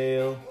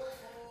jail.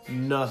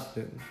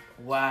 Nothing.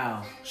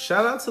 Wow.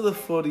 Shout out to the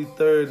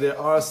 43rd. There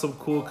are some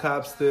cool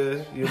cops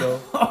there, you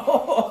know.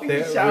 I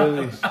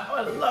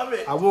love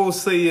it. I won't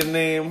say your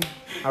name.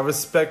 I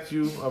respect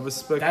you.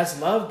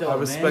 That's love, though, I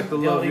respect the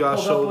love they y'all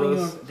showed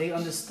us. They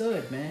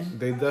understood, man.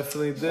 They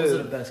definitely did. Those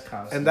are the best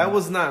cops. And that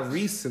was not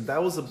recent.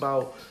 That was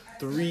about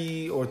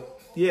 2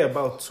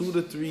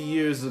 to 3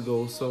 years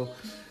ago. So,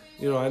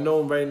 you know, I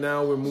know right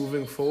now we're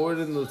moving forward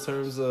in the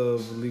terms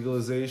of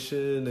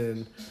legalization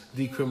and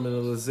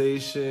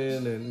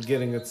decriminalization and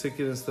getting a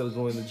ticket instead of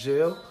going to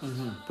jail.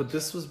 Mm-hmm. But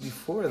this was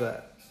before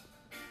that.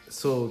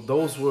 So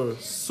those were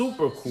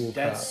super cool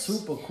That's cops.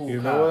 super cool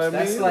You cops. know what I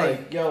That's mean?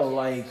 like, yo,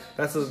 like...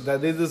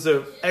 that they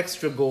deserve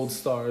extra gold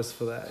stars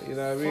for that. You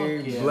know what I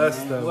mean? Yeah, Bless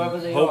man. them. Whoever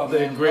they Hope are,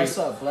 they're man. great.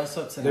 Bless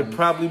up to They them.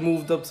 probably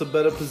moved up to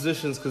better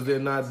positions because they're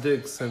not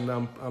dicks, and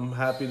I'm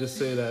happy to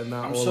say that.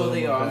 I'm sure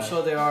they are. I'm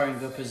sure they are in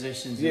good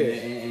positions. Yeah,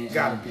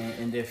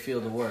 in their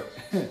field of work.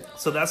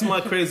 So that's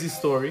my crazy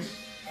story.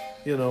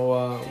 You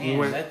know, Damn,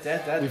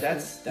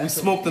 we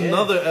smoked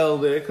another L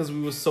there because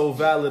we were so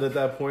valid at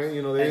that point.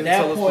 You know, they didn't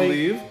tell us to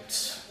leave.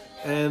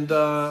 And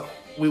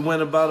we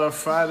went about our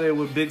Friday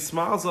with big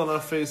smiles on our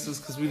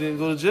faces because we didn't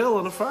go to jail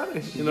on a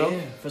Friday, you know?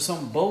 Yeah, for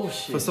some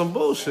bullshit. For some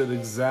bullshit,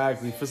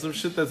 exactly. For some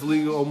shit that's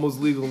legal,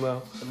 almost legal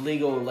now.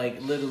 Legal, like,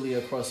 literally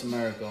across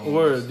America. Almost.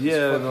 Word,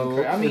 yeah.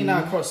 No, I mean,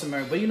 not across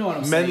America, but you know what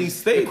I'm saying. Many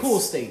states. The cool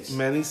states.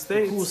 Many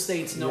states. The cool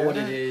states know what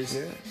it is.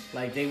 Yeah.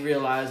 Like, they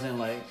realizing,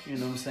 like, you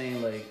know what I'm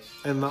saying, like...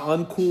 And the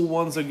uncool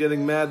ones are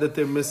getting mad that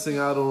they're missing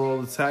out on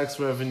all the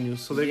tax revenue,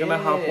 so they're gonna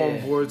hop on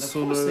board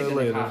sooner than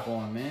later. Hop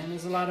on, man.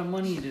 There's a lot of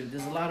money.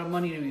 There's a lot of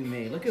money to be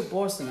made. Look at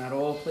Boston, out of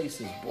all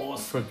places.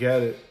 Boston.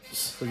 Forget it.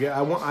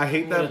 I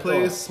hate that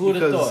place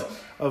because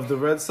of the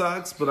Red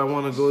Sox, but I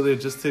want to go there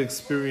just to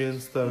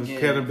experience the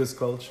cannabis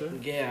culture.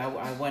 Yeah,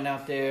 I went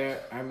out there.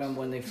 I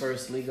remember when they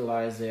first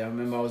legalized there. I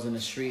remember I was in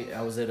the street.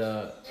 I was at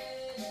there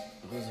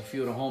was a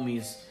few of the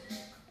homies.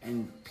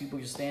 And people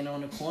just standing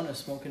on the corner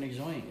smoking a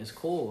joint. It's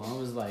cool. I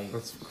was like...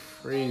 That's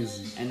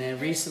crazy. And then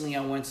recently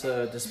I went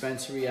to a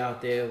dispensary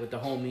out there with the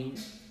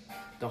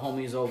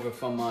homies over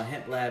from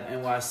Hemp Lab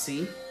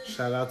NYC.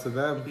 Shout out to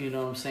them. You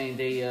know what I'm saying?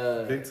 They...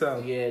 Big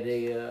time. Yeah,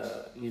 they...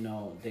 you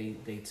know, they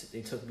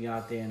took me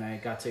out there and I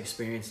got to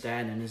experience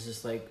that. And it's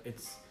just like...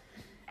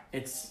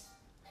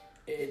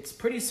 It's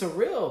pretty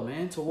surreal,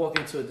 man, to walk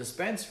into a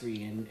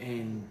dispensary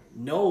and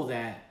know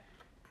that...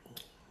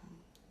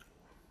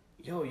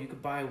 Yo, you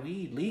could buy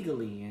weed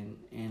legally,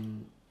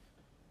 and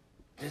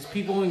there's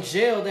people in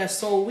jail that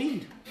sold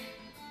weed.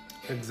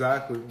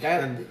 Exactly.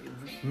 And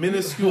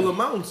minuscule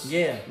amounts.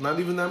 Yeah. Not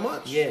even that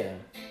much. Yeah.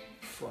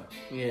 Fuck.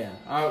 Yeah.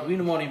 We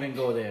won't even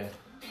go there.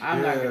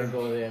 I'm not going to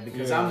go there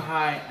because I'm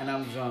high and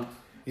I'm drunk.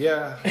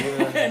 Yeah.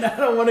 And I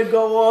don't want to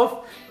go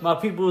off. My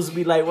people will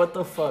be like, what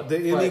the fuck?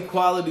 The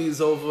inequalities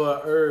over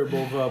a herb,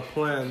 over a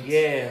plant.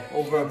 Yeah,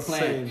 over a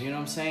plant. You know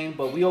what I'm saying?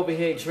 But we over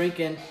here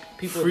drinking.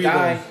 People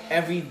die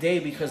every day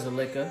because of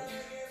liquor.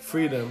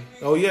 Freedom.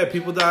 Oh, yeah,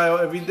 people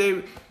die every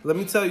day. Let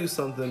me tell you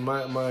something.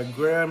 My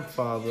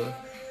grandfather,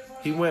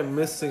 he went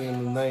missing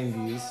in the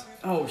 90s.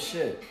 Oh,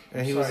 shit.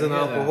 And he was an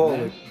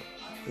alcoholic.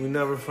 We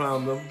never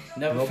found him.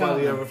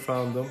 Nobody ever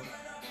found him.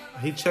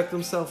 He checked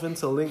himself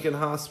into Lincoln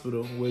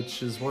Hospital,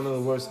 which is one of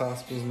the worst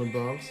hospitals in the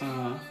Bronx.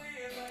 Uh-huh.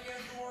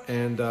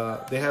 and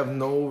they have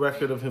no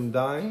record of him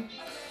dying,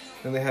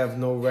 and they have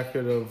no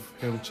record of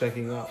him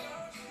checking out.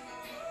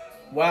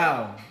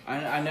 Wow,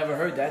 I never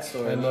heard that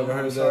story. I never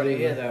heard I'm sorry that to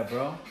hear either. that,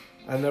 bro.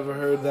 I never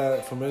heard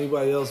that from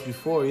anybody else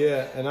before,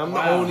 yeah. And I'm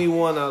the only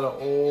one out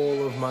of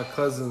all of my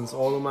cousins,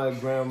 all of my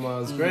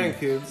grandma's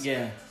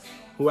grandkids,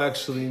 who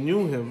actually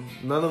knew him.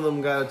 None of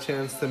them got a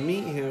chance to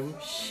meet him.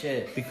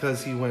 Shit.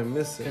 Because he went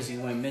missing. Because he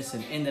went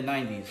missing in the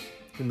 90s.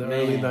 In the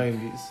early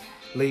 90s.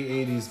 Late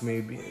 80s,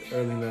 maybe.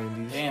 Early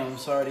 90s. Damn, I'm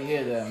sorry to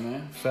hear that,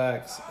 man.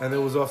 Facts. And it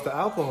was off the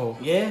alcohol.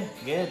 Yeah.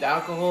 The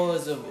alcohol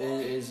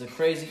is a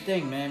crazy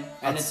thing, man.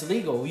 And it's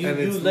legal. You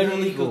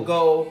literally legal. could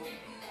go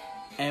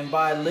and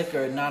buy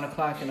liquor at 9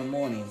 o'clock in the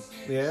morning.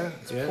 Yeah.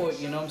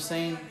 You know what I'm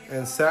saying?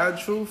 And sad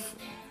truth,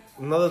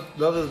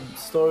 another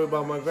story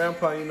about my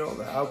grandpa, you know,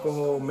 the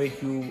alcohol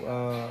make you,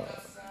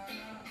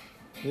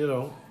 you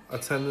know, a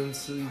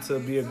tendency to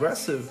be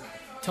aggressive.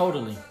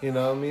 Totally. You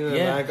know what I mean? And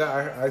Yeah.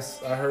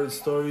 I heard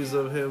stories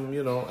of him,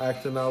 you know,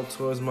 acting out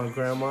towards my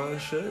grandma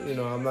and shit. You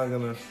know, I'm not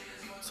going to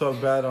talk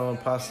bad on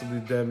possibly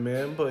dead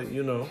man, but,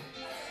 you know,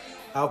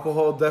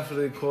 alcohol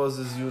definitely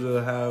causes you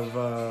to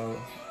have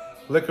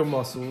liquor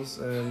muscles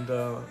and,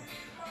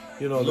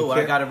 you know. Lou,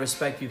 I got to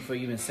respect you for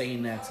even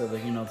saying that to the,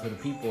 you know, to the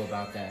people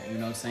about that. You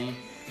know what I'm saying?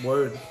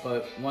 Word.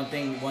 But one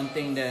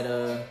thing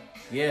that,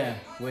 yeah,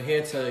 we're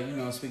here to, you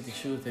know, speak the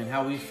truth and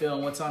how we feel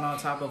and what's on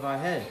top of our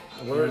head.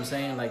 You know what I'm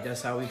saying? Like,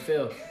 that's how we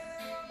feel.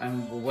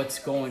 And what's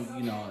going,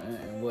 you know,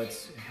 and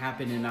what's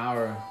happened in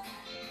our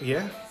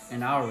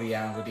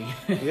reality.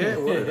 Yeah,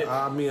 word.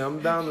 I mean,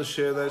 I'm down to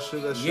share that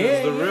shit. That shit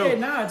is the real. Yeah,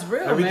 nah, it's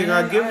real, Everything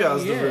man. I give y'all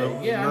is the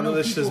real. Yeah, None of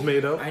this shit's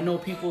made up. I know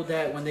people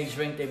that when they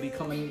drink, they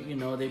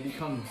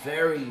become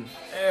very,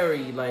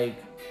 very, like,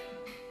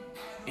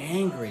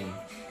 angry,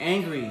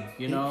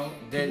 you know?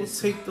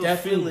 That's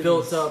definitely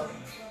built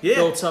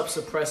up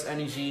suppressed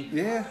energy.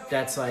 Yeah.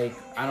 That's like,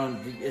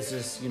 it's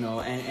just, you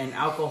know, and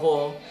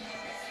alcohol,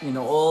 you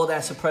know, all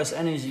that suppressed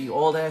energy,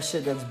 all that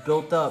shit that's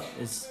built up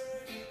is,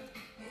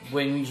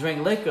 when we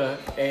drink liquor,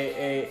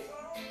 it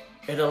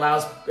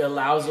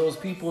allows those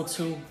people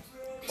to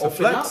open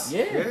flex. up.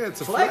 Yeah,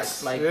 to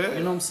flex. Like, yeah. You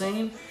know what I'm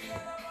saying?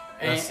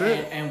 That's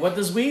it. And what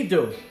does weed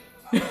do?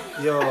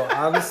 Yo,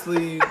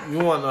 honestly, you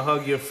want to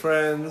hug your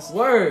friends.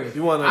 Word.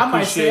 You want to I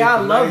might say I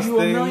love nice you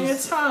things. a million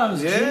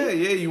times. Yeah,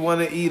 G. you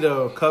want to eat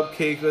a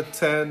cupcake or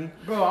 10.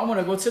 Bro, I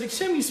want to go to the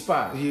chimney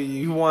spot.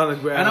 You want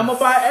to grab. And I'm gonna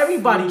buy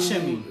everybody food.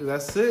 chimney.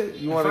 That's it.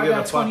 You want to get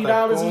get I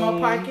got $20 in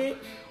my pocket.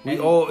 We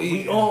all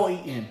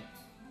eating.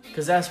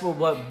 Cause that's what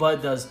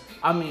Bud does.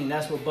 I mean,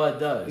 that's what Bud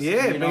does.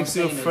 Yeah, you it know makes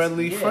you a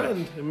friendly yeah.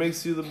 friend. It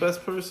makes you the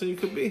best person you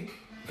could be.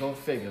 Go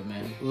figure,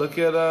 man. Look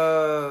at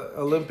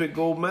Olympic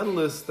gold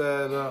medalist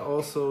that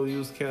also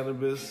used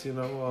cannabis. You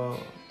know,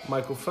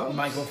 Michael Phelps.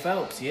 Michael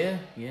Phelps, yeah.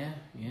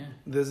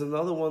 There's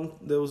another one.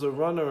 There was a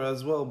runner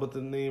as well, but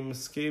the name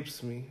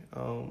escapes me.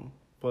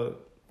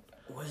 But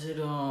was it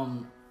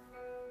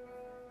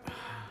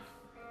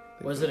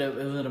Was it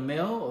a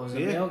male? Or was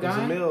it a male guy? It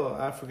was a male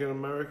African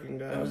American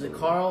guy. Was it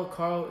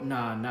Carl?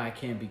 Nah, it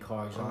can't be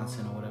Carl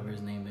Johnson or whatever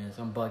his name is.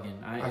 I'm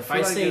bugging. If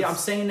I'm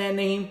saying that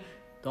name,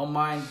 don't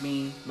mind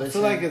me. Listen. I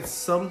feel like it's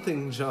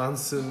something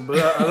Johnson, but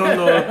I don't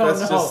know if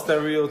that's just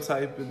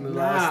stereotyping the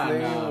last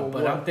name. Nah, or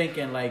but what. I'm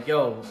thinking like,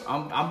 yo,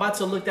 I'm about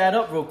to look that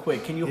up real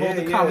quick. Can you hold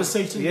the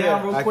conversation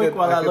down real quick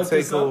while I look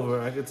this up?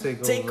 I could take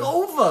over. Take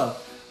over.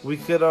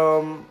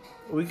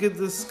 We could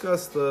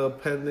discuss the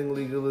pending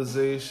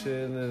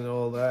legalization and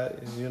all that.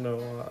 And, you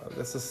know,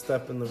 that's a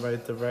step in the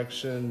right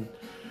direction.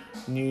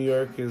 New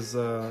York is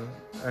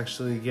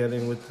actually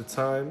getting with the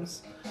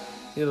times.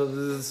 You know,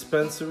 the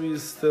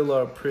dispensaries still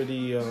are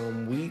pretty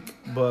weak,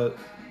 but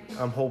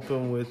I'm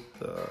hoping with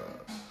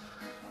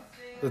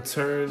the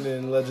turn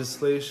in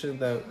legislation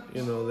that,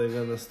 you know, they're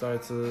going to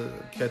start to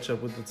catch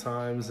up with the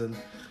times and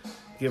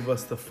give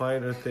us the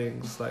finer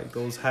things like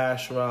those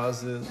hash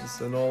rosins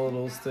and all of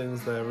those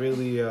things that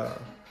really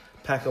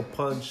pack a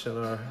punch and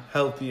are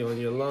healthy on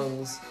your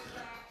lungs.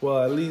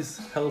 Well, at least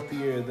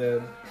healthier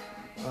than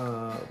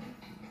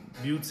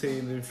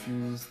butane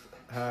infused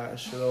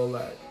hash and all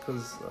that,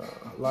 because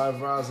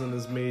live rosin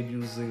is made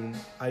using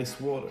ice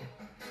water,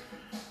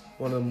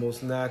 one of the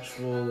most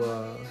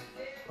natural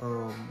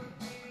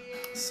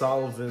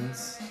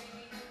solvents.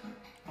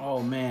 Oh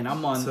man,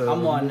 I'm on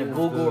the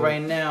Google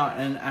right now,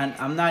 and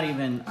I'm not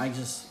even.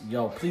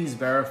 Please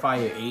verify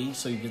your age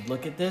so you can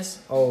look at this.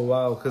 Oh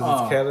wow, because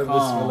it's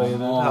cannabis related,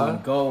 huh?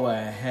 Go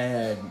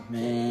ahead,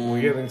 man. We're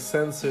getting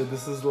censored.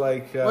 This is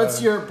like.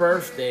 What's your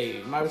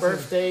birthday? My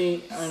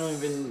birthday. I don't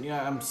even.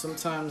 Yeah, I'm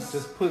sometimes.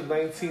 Just put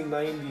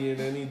 1990 in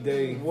any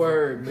day.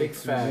 Word, big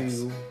facts.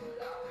 Legal.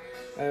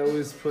 I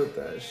always put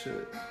that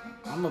shit.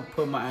 I'm gonna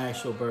put my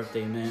actual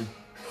birthday, man.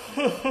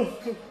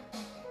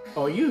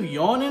 Oh, you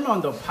yawning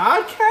on the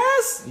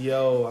podcast?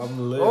 Yo,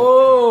 I'm lit.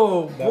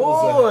 Oh, that boy.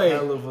 was a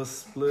hell of a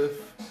spliff.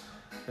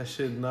 That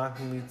shit knocked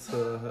me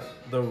to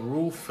the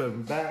roof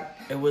and back.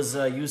 It was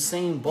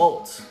Usain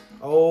Bolt.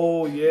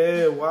 Oh,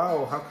 yeah.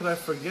 Wow. How could I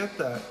forget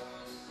that?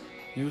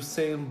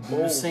 Usain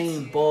Bolt.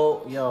 Usain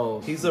Bolt, yo.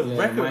 He's a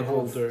record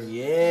holder.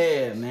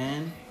 Yeah,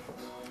 man.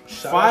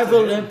 Shout out 5 to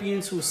him.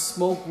 Olympians who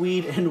smoke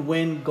weed and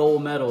win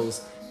gold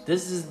medals.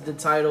 This is the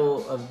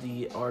title of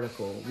the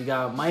article. We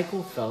got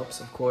Michael Phelps,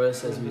 of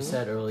course, as we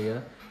said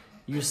earlier.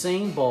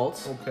 Usain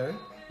Bolt. Okay.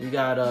 You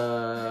got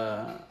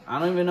I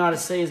don't even know how to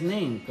say his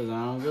name because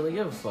I don't really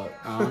give a fuck.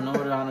 I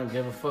don't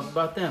give a fuck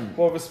about them.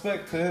 More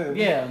respect to him.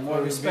 Yeah, more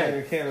for respect.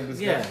 being a cannabis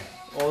Yeah,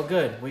 guy. all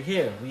good. We're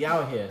here. We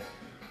out here.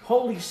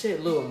 Holy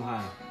shit, Lou, I'm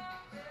high.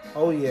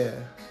 Oh yeah.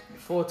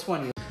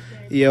 420.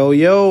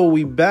 Yo,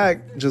 we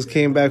back. Just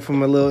came back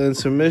from a little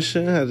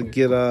intermission. Had to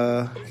get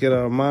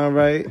our mind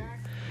right.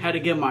 Had to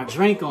get my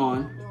drink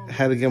on.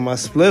 Had to get my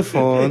spliff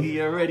on.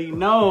 You already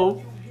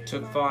know.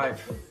 Took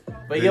 5.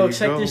 But There yo, you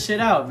check go. this shit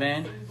out,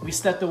 man. We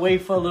stepped away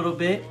for a little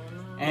bit,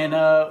 and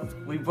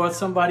we brought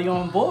somebody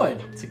on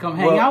board to come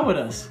hang Well- out with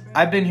us.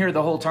 I've been here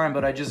the whole time,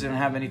 but I just didn't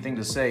have anything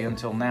to say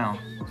until now.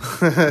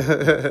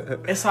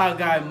 It's our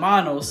guy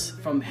Manos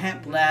from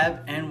Hemp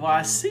Lab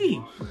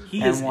NYC.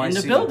 He is in the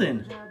NYC.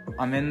 building.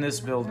 I'm in this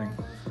building.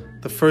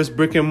 The first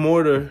brick and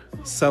mortar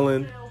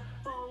selling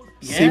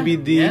Yeah,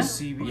 CBD. yeah,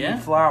 CBD yeah,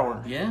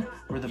 flower. yeah.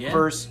 We're the yeah.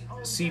 first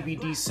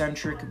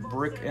CBD-centric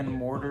brick and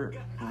mortar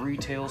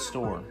retail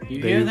store.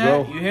 You There hear you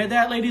that? go. You hear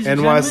that, ladies and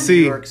NYC.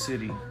 New gentlemen? York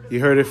City. You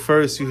heard it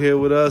first. You here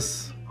with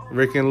us.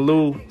 Rick and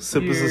Lou,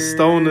 Sippers and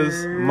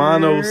Stoners,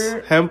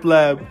 Manos, Hemp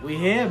Lab. We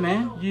here,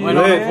 man. Yeah. Went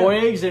on a Yeah.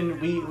 voyage, and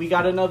we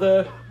got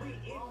another.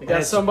 We got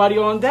it's- somebody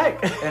on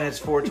deck. And it's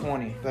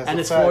 420. That's And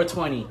a it's fact.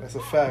 420. That's a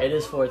fact. It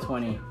is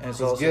 420. And it's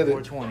Let's also get it.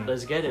 420.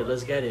 Let's get it.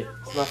 Let's get it.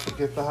 Let's not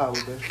forget the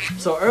holiday.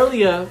 So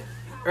earlier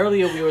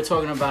we were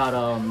talking about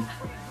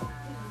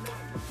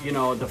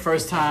the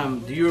first time.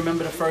 Do you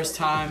remember the first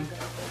time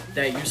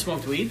that you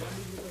smoked weed?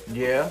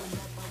 Yeah.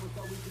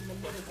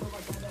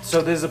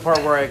 So this is the part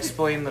where I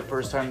explain the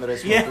first time that I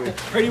smoked weed.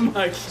 pretty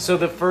much. So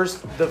the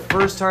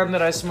first time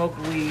that I smoked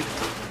weed,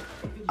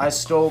 I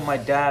stole my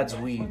dad's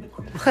weed.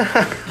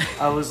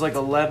 I was like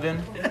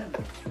 11,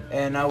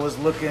 and I was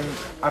looking.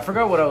 I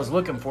forgot what I was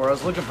looking for. I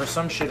was looking for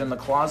some shit in the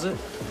closet,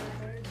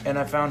 and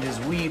I found his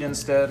weed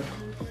instead.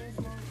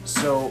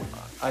 So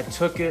I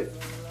took it,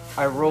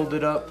 I rolled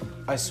it up,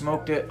 I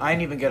smoked it. I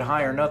didn't even get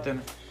high or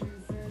nothing.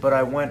 But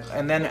I went,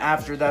 and then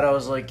after that, I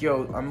was like,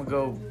 yo, I'm gonna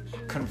go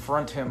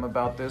confront him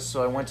about this.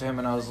 So I went to him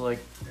and I was like,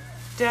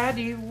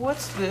 Daddy,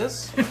 what's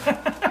this?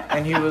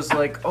 And he was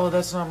like, oh,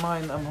 that's not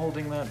mine. I'm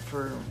holding that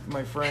for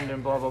my friend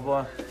and blah, blah,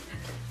 blah.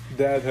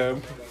 Dad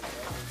hemp.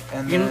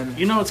 And You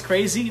then, know what's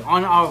crazy?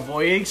 On our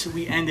voyage,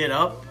 we ended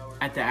up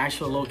at the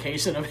actual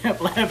location of Hemp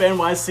Lab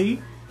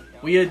NYC.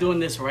 We are doing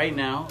this right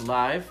now,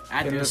 live,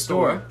 at In their the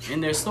store. store.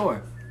 In their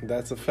store.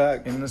 That's a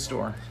fact. in the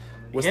store.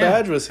 What's Yeah. the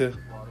address here?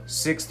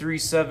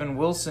 637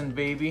 Wilson,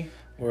 baby.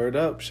 Word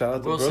up. Shout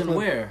out to Wilson Brooklyn.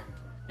 where?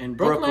 In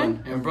Brooklyn?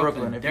 Brooklyn. In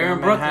Brooklyn. If They're you're in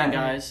in Brooklyn, Manhattan,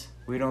 guys.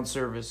 We don't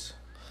service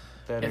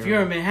that If area.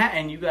 you're in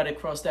Manhattan, you gotta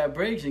cross that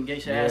bridge and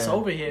get your ass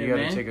over here, you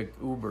gotta man. take a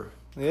Uber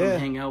Come Yeah.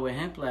 hang out with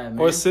Hemp Lab, man.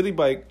 Or a city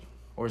bike.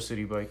 or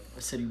City Bike.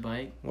 A city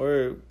bike.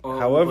 Word. Or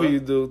However Uber. you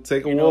do,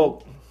 take a You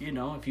walk.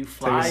 know, if you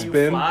fly, you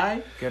spin.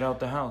 fly. Get out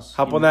the house.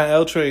 Hop on that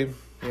L train.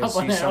 Yeah, Hop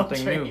on see that L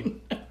something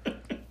train. new.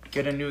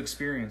 Get a new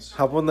experience.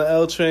 Hop on the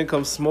L train.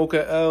 Come smoke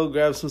a L.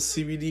 Grab some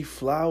CBD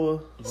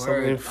flower. Some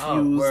Word up,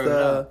 infused. word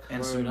up.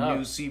 And Word some up.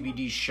 new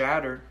CBD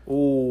shatter.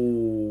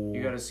 Ooh.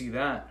 You gotta see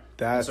that.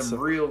 That's some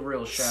a-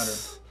 real shatter.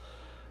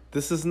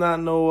 This is not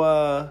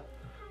no.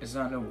 It's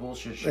not no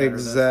bullshit shatter.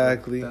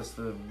 Exactly. That's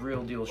the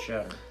real deal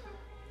shatter.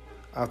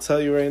 I'll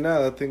tell you right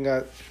now, that thing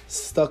got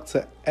stuck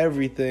to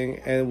everything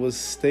and was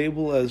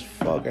stable as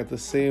fuck at the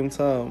same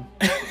time.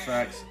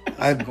 Facts.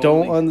 I the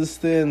don't Goldie-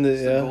 understand it,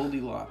 It's the yeah.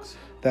 Goldilocks.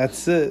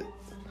 That's it.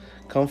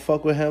 Come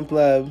fuck with Hemp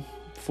Lab,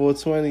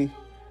 420.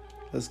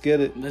 Let's get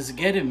it. Let's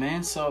get it,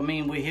 man. So I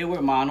mean, we're here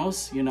with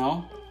Manos. You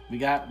know, we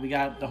got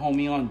the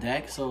homie on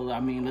deck. So I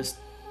mean, let's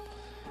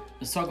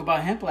talk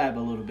about Hemp Lab a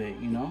little bit.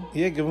 You know,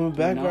 Yeah, give them a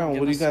background. give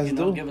what do you us- guys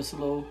do? Give us a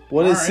little.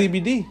 What is Alright.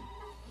 CBD?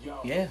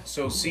 Yeah.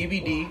 So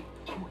CBD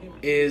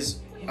is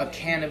a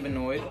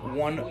cannabinoid,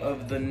 one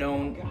of the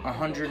known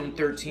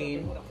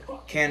 113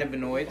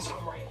 cannabinoids,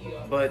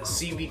 but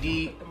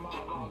CBD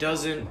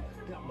doesn't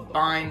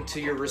bind to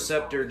your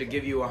receptor to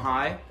give you a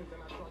high.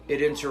 It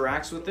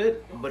interacts with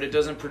it, but it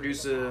doesn't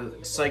produce a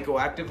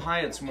psychoactive high.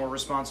 It's more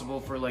responsible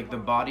for like the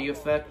body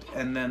effect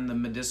and then the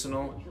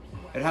medicinal.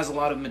 It has a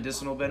lot of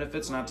medicinal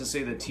benefits, not to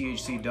say that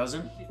THC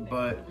doesn't,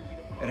 but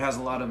it has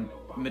a lot of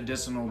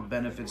medicinal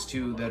benefits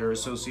too that are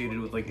associated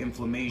with like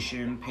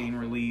inflammation, pain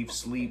relief,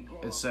 sleep,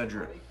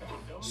 etc.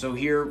 So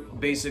here,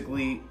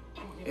 basically,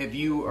 if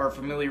you are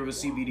familiar with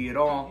CBD at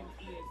all,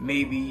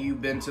 maybe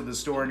you've been to the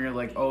store and you're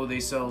like, oh, they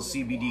sell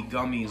CBD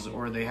gummies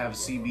or they have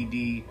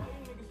CBD,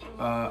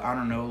 I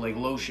don't know, like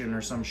lotion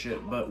or some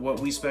shit. But what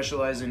we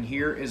specialize in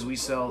here is we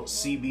sell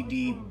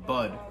CBD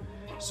bud.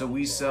 So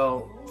we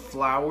sell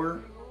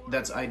flower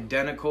that's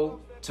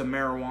identical to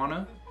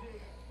marijuana,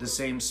 the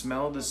same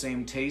smell, the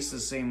same taste, the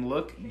same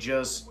look,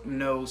 just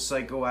no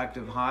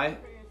psychoactive high,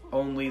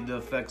 only the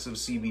effects of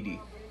CBD.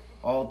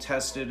 All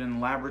tested in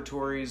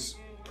laboratories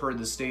per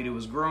the state it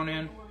was grown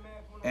in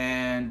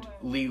and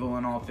legal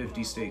in all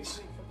 50 states.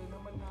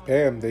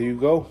 Bam, there you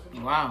go.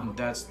 Wow.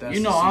 That's you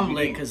know the I'm CBD.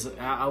 late because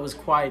I was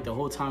quiet the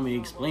whole time he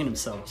explained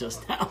himself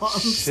just now. I'm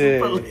Shit.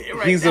 super late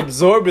right He's now.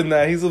 absorbing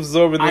that. He's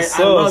absorbing the I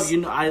sauce.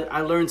 love,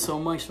 I learned so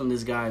much from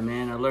this guy,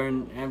 man. I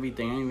learned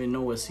everything. I didn't even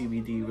know what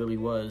CBD really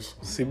was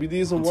CBD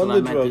is a until I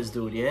wonder met drug. this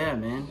dude. Yeah,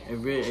 man.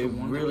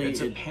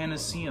 It's a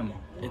panacea.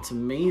 It's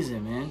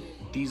amazing, man.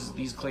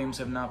 These claims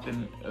have not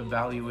been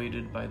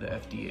evaluated by the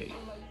FDA.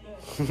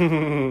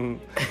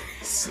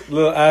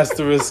 Little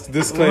asterisk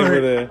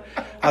disclaimer there.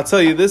 I'll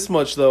tell you this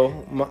much though.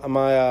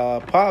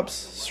 My pops,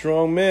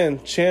 strong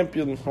man,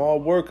 champion,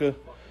 hard worker.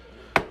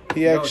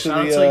 He Yo, actually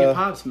shout out to your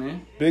pops,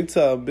 man. big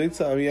time.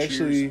 He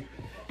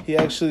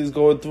actually is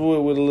going through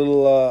it with a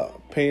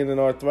little pain and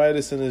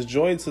arthritis in his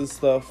joints and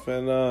stuff.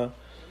 And the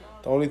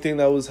only thing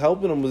that was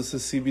helping him was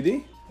his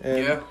CBD.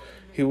 And Yeah.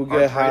 he would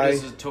get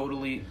Arthritis high. is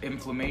totally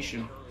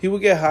inflammation. He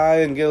would get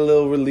high and get a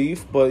little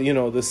relief, but you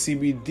know the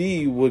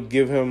CBD would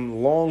give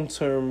him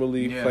long-term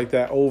relief, Yeah. like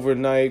that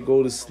overnight,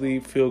 go to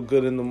sleep, feel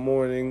good in the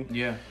morning.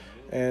 Yeah.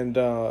 And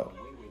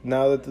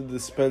now that the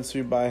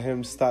dispensary by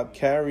him stopped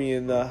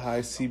carrying the high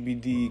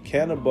CBD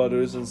canna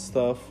butters and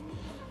stuff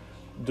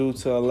due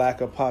to a lack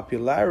of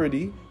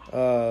popularity,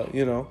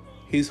 you know,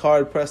 he's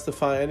hard pressed to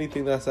find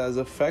anything that's as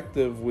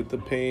effective with the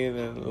pain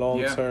and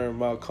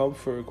long-term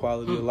comfort,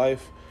 quality of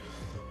life.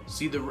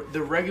 See, the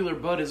regular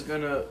bud is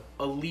gonna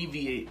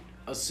alleviate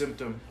a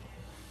symptom,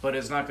 but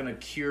it's not gonna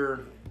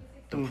cure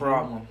the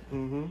problem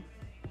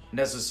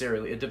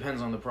necessarily. It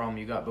depends on the problem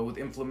you got. But with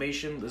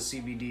inflammation, the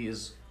CBD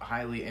is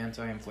highly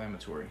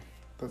anti-inflammatory.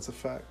 That's a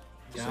fact.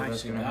 So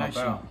that's gonna help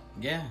out.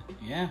 Yeah,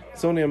 yeah.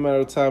 It's only a matter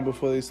of time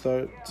before they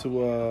start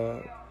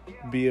to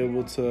be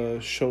able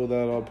to show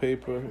that on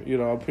paper. You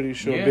know, I'm pretty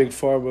sure Yeah. Big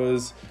Pharma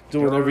is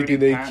doing They're everything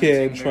they already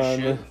can, patenting their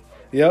trying to. shit.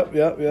 Yep.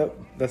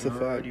 That's They're a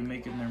fact. already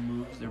making their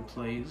moves, their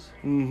plays.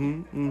 But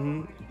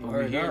we're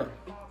Word here.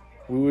 up.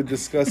 We were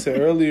discussing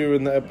earlier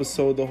in the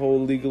episode the whole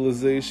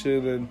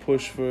legalization and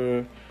push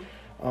for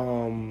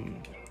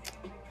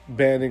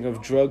banning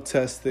of drug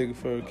testing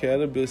for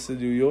cannabis in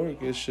New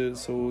York and shit.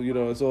 So, you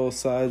know, it's all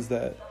signs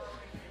that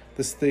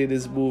the state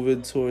is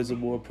moving towards a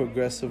more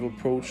progressive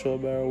approach on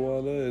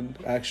marijuana and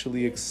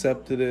actually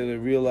accepted it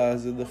and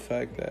realizing the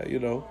fact that, you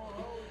know,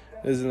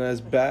 it isn't as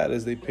bad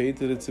as they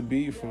painted it to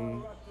be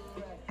from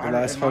the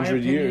last In my 100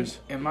 opinion- years.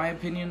 In my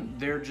opinion,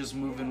 they're just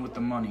moving with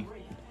the money.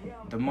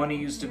 The money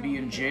used to be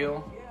in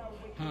jail,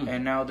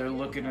 and now they're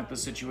looking at the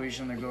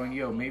situation. They're going,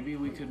 yo, maybe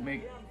we could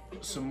make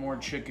some more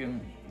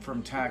chicken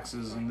from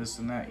taxes and this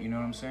and that. You know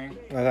what I'm saying?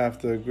 I'd have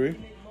to agree.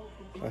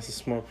 That's a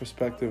smart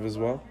perspective as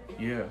well.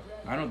 Yeah.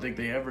 I don't think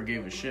they ever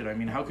gave a shit. I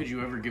mean, how could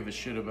you ever give a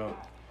shit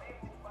about,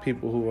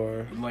 People who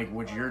are... like,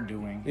 what you're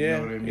doing? Yeah, You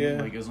know what I mean?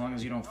 yeah. Like, as long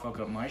as you don't fuck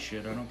up my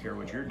shit, I don't care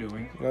what you're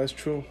doing. That's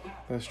true.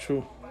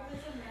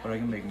 But I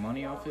can make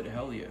money off it?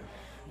 Hell yeah.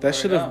 That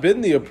should have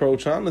been the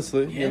approach,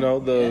 honestly. Yeah, You know,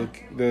 the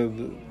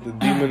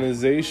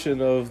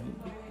demonization of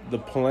the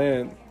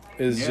plant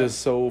is Yeah. just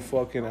so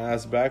fucking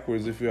ass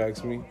backwards, if you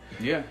ask me.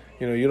 Yeah.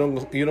 You know,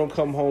 you don't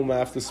come home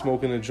after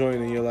smoking a joint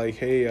and you're like,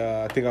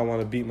 hey, I think I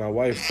want to beat my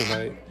wife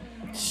tonight.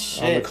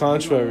 Shit. On the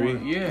contrary,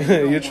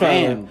 you you're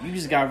trying Damn, you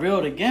just got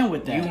reeled again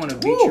with that. You want to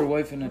beat your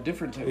wife in a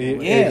different type of Yeah.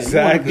 way. Yeah,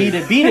 Exactly. You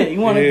want to beat it. You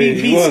want to Yeah,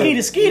 beat you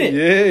wanna- skeet it.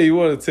 Yeah, you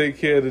want to take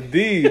care of the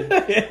deed.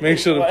 Make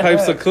sure the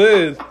pipes are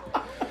cleared.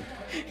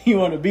 You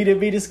want to beat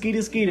it, skeet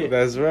it.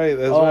 That's right.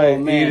 That's Oh, right.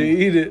 man.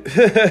 Eat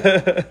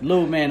it.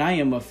 Lou, man, I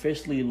am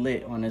officially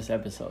lit on this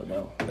episode,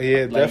 though.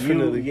 Yeah, Like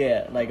definitely.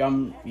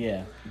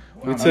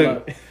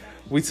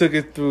 We took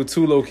it through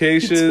two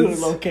locations.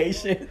 Two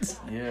locations.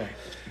 Yeah.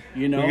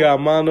 You know, We got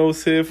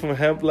Manos here from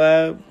Hemp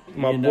Lab.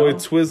 My You boy know?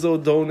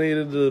 Twizzo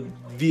donated the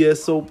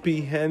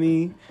VSOP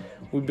Henny.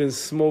 We've been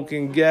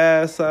smoking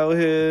gas out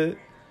here.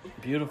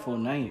 beautiful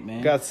night,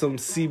 man. Got some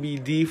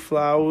CBD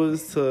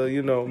flowers to,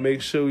 you know,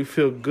 make sure we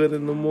feel good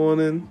in the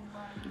morning.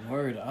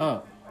 Word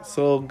up. It's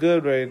all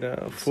good right now.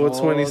 It's all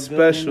 420 good in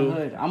special. the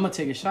hood. I'm gonna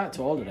take a shot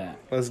to all of that.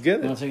 Let's get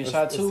it. You gonna take a Let's-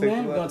 shot let's too, take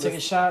man? a- You gonna take a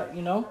shot?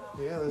 You know?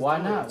 Yeah, let's Why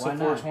do not? it. It's Why a not?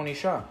 420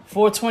 shot.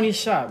 420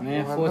 shot,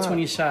 man. Why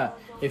 420 not? shot.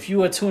 If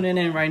you are tuning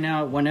in right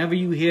now, whenever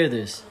you hear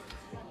this,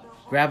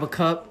 grab a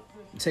cup,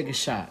 take a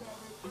shot.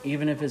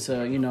 Even if it's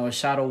a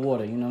shot of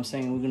water, you know what I'm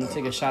saying? We're gonna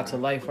take a shot to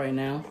life right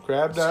now.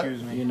 Grab that.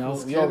 Excuse me. You know,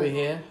 Let's we get over it.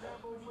 here.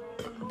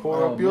 Pour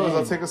Oh, up yours. man.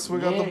 I'll take a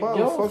swig out Yeah, the bottle.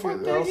 yo, Fuck fuck it. I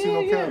that, don't see no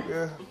yeah, cap.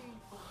 Yeah.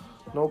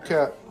 No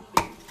cap.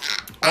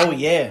 Oh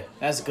yeah,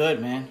 that's good,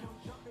 man.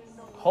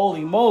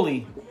 Holy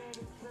moly.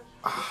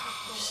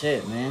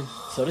 Shit, man.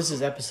 So this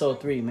is episode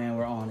 3, man.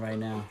 We're on right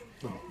now.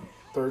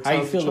 Third How you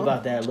time's a feel charm.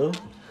 about that, Lou?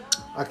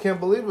 I can't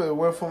believe it. It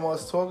went from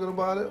us talking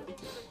about it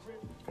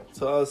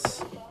to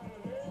us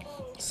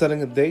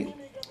setting a date,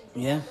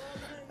 Yeah.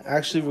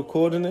 actually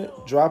recording it,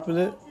 dropping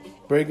it,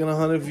 breaking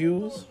 100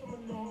 views.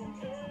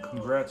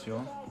 Congrats,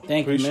 y'all.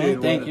 Thank you, Appreciate man.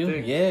 it. Thank you.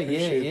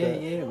 Appreciate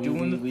Yeah. that. We,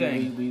 Doing the we,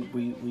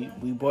 thing.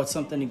 We brought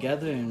something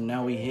together, and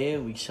now we here.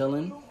 We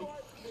chilling.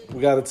 We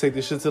gotta take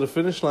this shit to the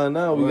finish line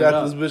now. We Word got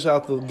up. this bitch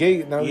out the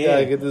gate. Now we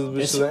gotta get this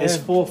bitch to the It's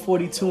end.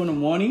 4:42 in the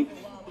morning.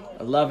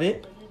 I love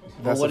it.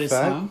 But That's what a is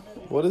fact. time?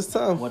 What is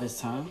time? What is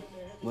time?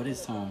 What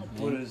is time?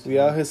 Man? What is We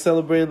out here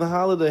celebrating the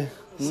holiday.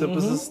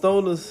 Sippers and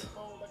stoners.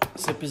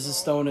 Sippers and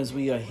stoners,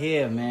 we are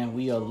here, man.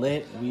 We are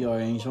lit. We are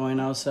enjoying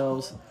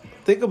ourselves.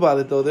 Think about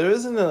it though. There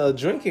isn't a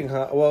drinking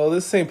well,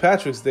 this is St.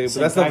 Patrick's Day, but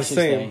St. that's not the Patrick's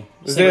same. Day.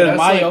 Is Cinco de there,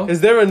 Mayo.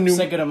 is there a new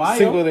Cinco de Mayo.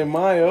 Cinco de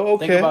Mayo?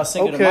 Okay. Think about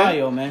Cinco de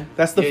Mayo, man.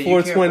 That's the Yeah, you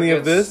can't 420 of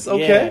forget- this.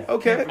 Okay. Yeah.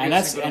 Okay. And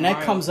that's Cinco de and that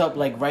Mayo. comes up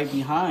like right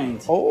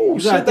behind. Oh,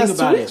 You gotta shit, that's think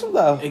 2 about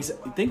weeks it.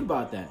 from now. Think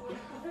about that.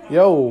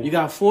 Yo, You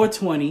got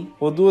 420.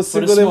 we'll do a the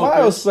Cinco de Mayo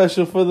smokers.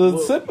 special for the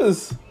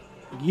sippers.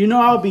 You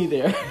know I'll be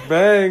there.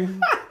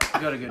 Bang.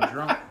 You gotta get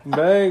drunk.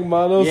 Bang,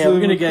 Manos. Yeah, we're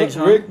gonna and get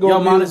drunk. Rick Yo, gonna be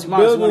in Manos, the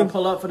wanna building.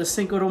 pull up for the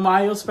Cinco de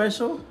Mayo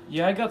special?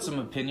 Yeah, I got some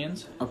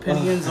opinions.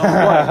 Opinions on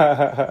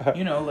what?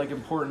 You know, like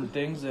important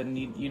things that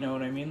need, you know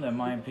what I mean? That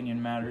my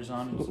opinion matters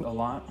on a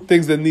lot.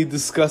 Things that need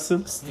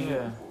discussing.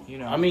 Yeah, you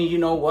know. I mean, you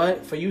know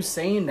what? For you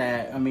saying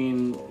that, I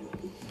mean,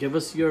 give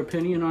us your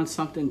opinion on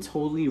something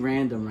totally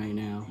random right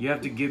now. you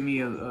have to give me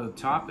a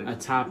topic. A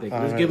topic. All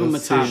Let's right, give him a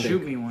let's see. topic.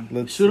 Shoot me one.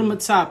 Let's Shoot him see. a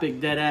topic,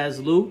 dead ass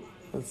Luke.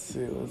 Let's see.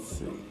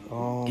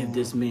 Give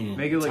this man.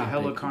 Make it like topic.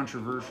 hella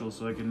controversial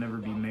so I can never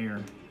be mayor.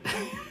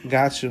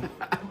 Got you.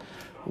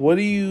 What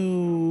do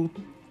you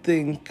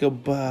think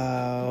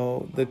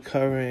about the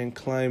current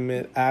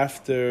climate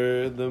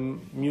after the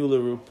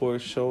Mueller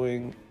report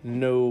showing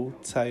no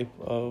type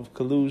of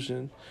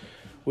collusion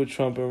with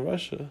Trump and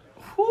Russia?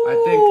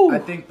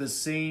 I think the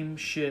same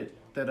shit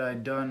that I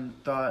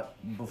thought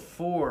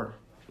before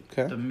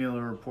Okay. the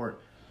Mueller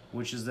report,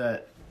 which is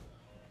that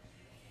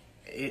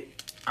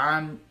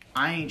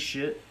I ain't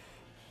shit.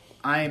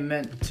 I ain't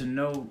meant to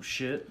know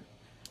shit,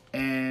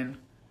 and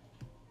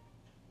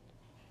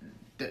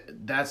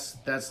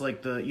that's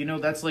like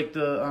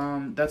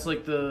the that's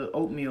like the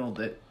oatmeal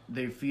that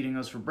they're feeding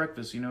us for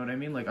breakfast. You know what I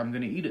mean? Like I'm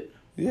gonna eat it.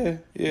 Yeah, I'm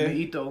yeah. gonna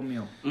eat the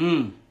oatmeal.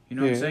 Mm. You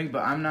know what I'm Yeah. saying?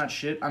 But I'm not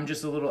shit. I'm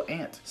just a little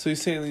ant. So you're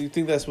saying you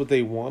think that's what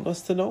they want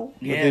us to know?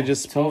 That Yeah, they're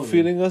just spoon totally.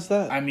 feeding us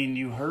that? I mean,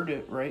 you heard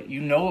it, right?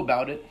 You know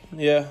about it.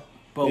 Yeah.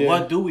 But Yeah.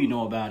 what do we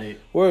know about it?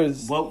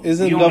 Words. Well,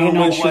 Isn't we only know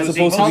government what shit they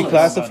supposed to tell be us.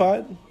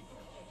 classified?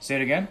 Say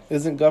it again.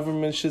 Isn't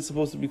government shit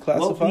supposed to be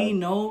classified? What we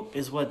know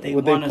is what they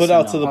What they want put us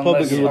out to to know. the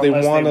public is what they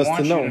want us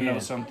to you know. to know Yeah.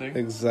 something.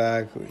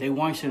 Exactly. They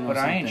want you to know But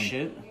something. I ain't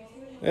shit.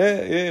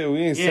 Yeah, we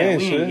ain't Yeah, saying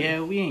we shit. ain't, yeah,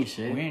 we ain't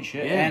shit. We ain't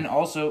shit. Yeah. And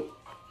also,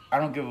 I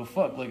don't give a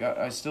fuck. Like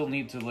I still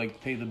need to like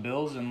pay the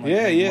bills and like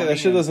Yeah, make money that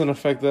shit and- doesn't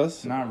affect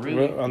us. Not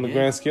really. On the Yeah.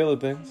 grand scale of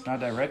things. Not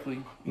directly.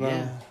 Nah.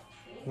 Yeah.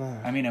 Nah.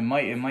 I mean, it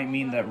might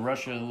mean that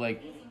Russia,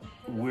 like,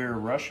 we're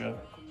Russia.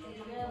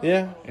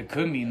 Yeah, It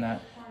could mean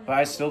that, but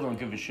I still don't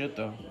give a shit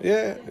though.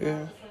 yeah. I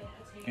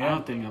Yeah.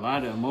 don't think a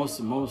lot of most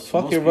Fuck most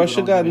it, people Russia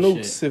don't got give a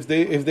nukes. shit.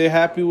 If they're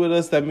happy with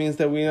us, that means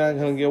that we're not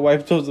gonna get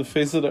wiped off the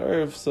face of the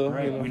earth. So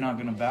Right. you know, We're not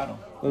gonna battle.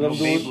 let No them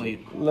do Beyblade.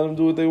 let them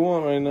do what they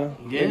want right now.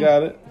 Yeah. They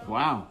got it.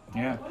 Wow.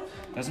 Yeah.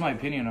 That's my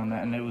opinion on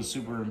that, and it was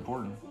super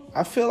important.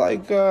 I feel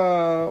like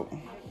I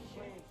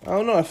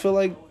don't know. I feel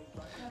like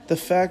the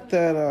fact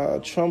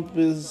that Trump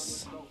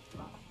is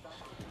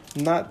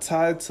not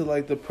tied to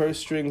like the purse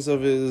strings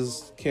of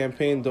his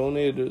campaign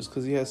donators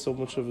because he has so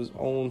much of his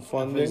own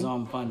funding His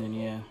own funding,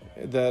 yeah.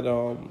 that That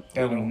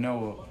you we know,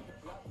 know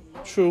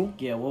true.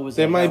 Yeah, what was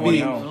There it? might Like,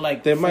 be-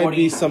 like there might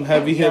be some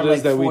heavy he had,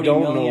 hitters that we 40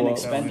 don't million know of.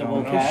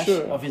 expendable For cash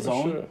sure, of his for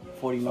own. sure.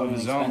 40 million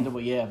his own.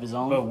 expendable, yeah, of his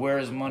own. of. But where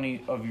does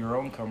money of your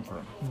own come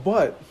from?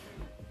 But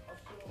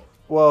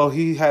well,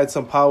 he had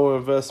some power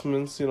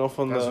investments, you know,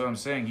 from That's what the I'm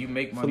saying. You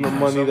make money from the from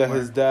money that somewhere.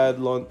 his dad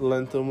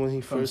lent him when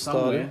he From first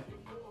somewhere. started.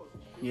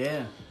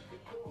 Yeah.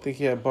 I think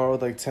he had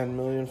borrowed like 10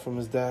 million from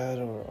his dad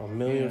or a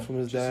million Yeah, from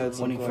his just dad.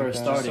 when When he something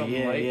first like that. started,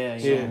 Something yeah, light, yeah,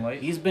 yeah. something light.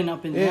 He's been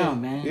up and Yeah,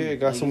 down, man. yeah,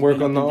 got Like, some he's work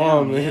been on the up and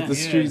arm down, and hit yeah. the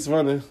streets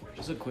running.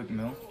 Just a quick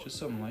mill. Just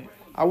something light.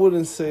 I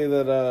wouldn't say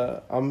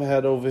that I'm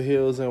head over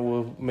heels and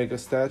will make a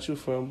statue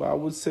for him, but I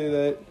would say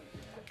that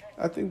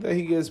I think that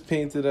he gets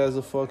painted as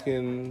a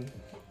fucking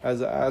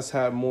as an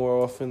asshat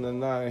more often than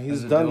not. And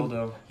he's As a done,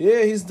 dildo.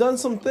 yeah, he's done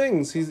some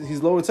things.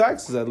 He's lowered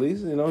taxes at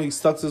least. You know, he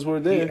stuck to his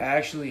word He there.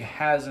 actually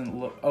hasn't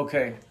looked.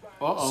 Okay.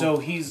 Uh-oh. So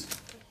he's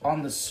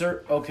on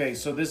the Okay,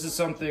 so this is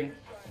something.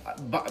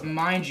 But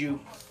mind you,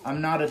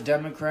 I'm not a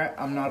Democrat.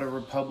 I'm not a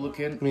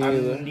Republican. Me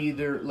neither. I'm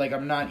neither. Like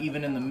I'm not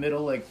even in the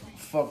middle. Like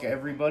fuck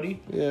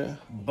everybody. Yeah,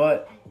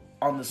 But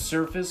on the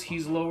surface,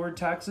 he's lowered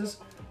taxes.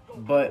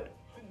 But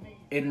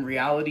in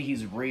reality,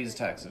 he's raised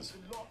taxes,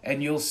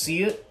 and you'll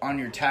see it on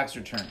your tax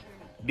return.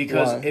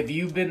 Because Why? if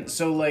you've been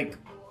so like,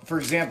 for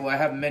example, I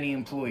have many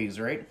employees,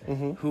 right,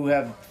 Mm-hmm. who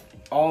have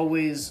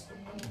always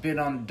been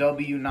on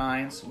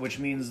W-9s, which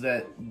means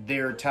that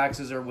their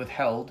taxes are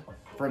withheld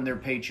from their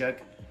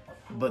paycheck,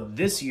 but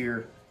this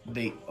year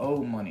they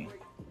owe money,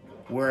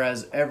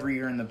 whereas every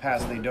year in the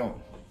past they don't.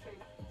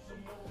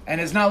 And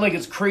it's not like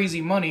it's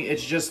crazy money.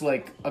 It's just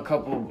like a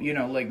couple, you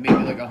know, like maybe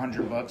like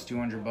 $100,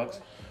 $200.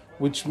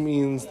 which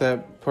means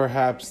that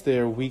perhaps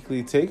their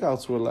weekly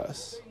takeouts were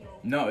less.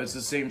 No, it's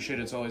the same shit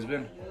it's always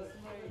been.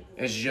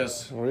 It's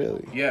just,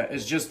 Really? yeah,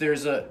 it's just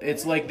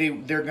it's like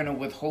they're gonna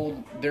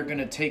withhold, they're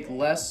gonna take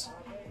less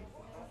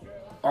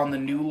on the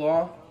new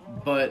law,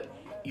 but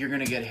you're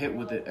gonna get hit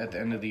with it at the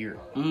end of the year.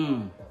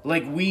 Mm.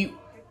 Like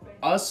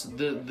us,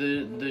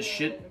 the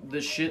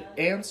shit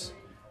ants,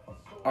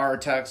 our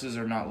taxes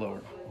are not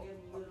lower.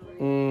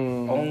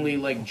 Only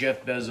like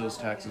Jeff Bezos'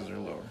 taxes are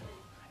lower.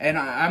 And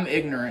I'm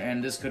ignorant,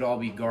 and this could all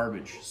be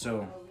garbage.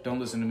 So don't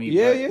listen to me.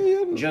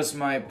 Yeah. Just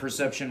my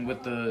perception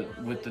with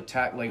the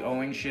tax, like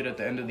owing shit at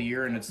the end of the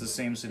year, and it's the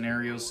same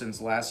scenario since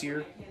last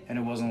year, and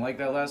it wasn't like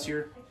that last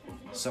year.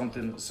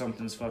 Something's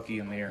fucky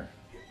in the air.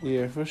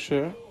 Yeah, for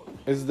sure.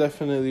 It's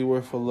definitely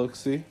worth a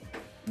look-see.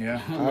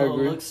 Yeah, I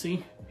agree. Look,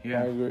 see.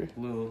 yeah. I agree.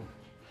 Little,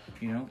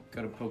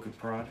 gotta poke and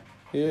prod.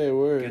 Yeah,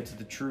 word. Get to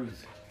the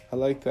truth. I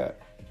like that.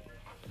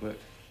 But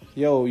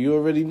Yo, you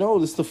already know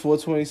this is the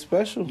 420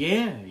 special.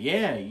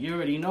 Yeah, you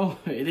already know.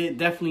 It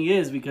definitely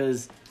is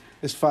because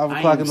It's 5 I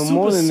o'clock am in the super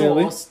morning,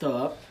 nearly. sauced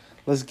up,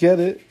 Let's get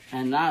it.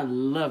 and I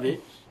love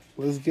it.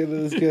 Let's get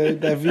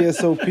it. That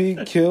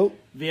VSOP killed.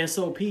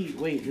 VSOP.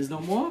 Wait, there's no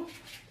more?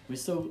 We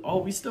still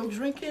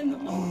drinking a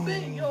little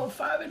bit. Yo,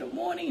 5 in the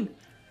morning.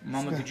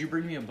 Mama, could you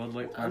bring me a Bud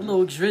Light? A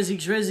little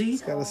drizzy.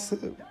 It's got a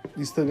sip.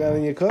 You still got it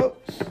in your cup?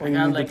 Or I you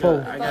got need like the pole?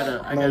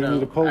 I You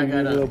need a pole. You need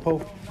a little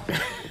pole.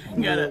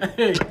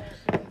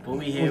 But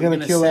we here. We're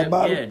gonna kill that sip.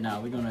 bottle? Yeah, nah,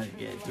 we're gonna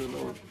do a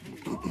little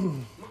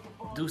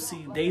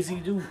Daisy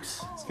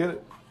Dukes. Let's get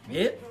it.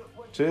 Yep.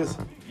 Cheers.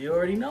 You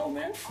already know,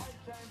 man.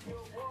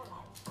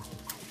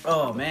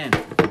 Oh man.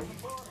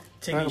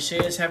 Taking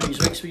shares, having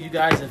drinks with you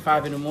guys at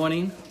 5 in the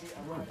morning.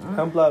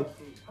 Hemp Lab.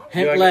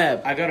 Hemp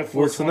Lab. I got a What's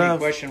 420 enough?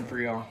 question for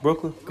y'all.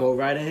 Brooklyn. Go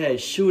right ahead.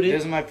 Shoot This it.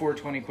 is my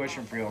 420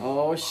 question for y'all.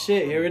 Oh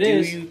shit, here it Do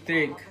is. you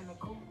think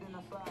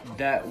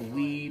that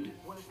weed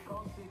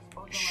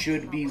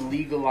should be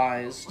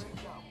legalized?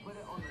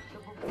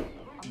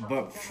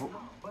 But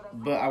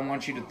I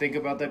want you to think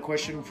about that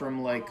question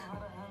from like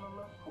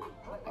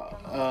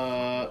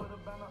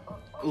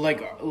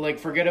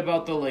forget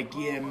about the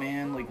yeah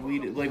man, like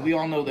weed, like we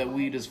all know that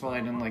weed is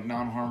fine and like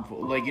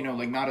non-harmful, like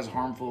like not as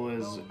harmful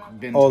as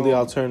been All told. the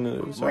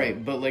alternatives.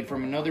 Right, but like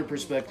from another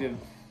perspective,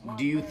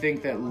 do you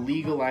think that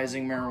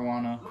legalizing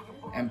marijuana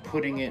and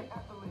putting it,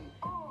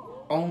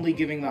 only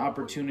giving the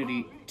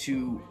opportunity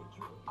to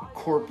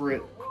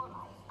corporate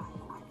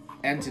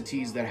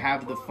entities that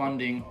have the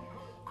funding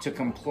to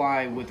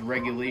comply with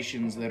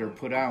regulations that are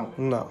put out,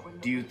 No.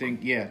 do you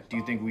think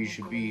we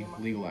should be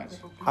legalized?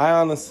 I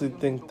honestly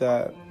think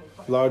that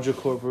larger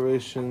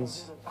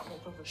corporations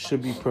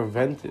should be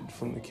prevented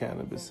from the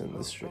cannabis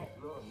industry.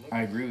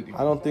 I agree with you.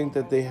 I don't think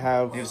that they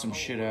have some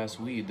shit ass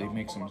weed. They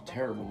make some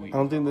terrible weed. I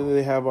don't think that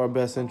they have our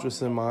best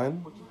interests in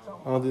mind.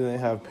 I don't think they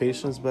have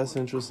patients' best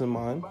interests in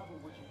mind.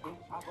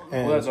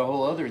 And Well, that's a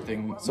whole other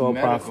thing. it's all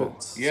Medical.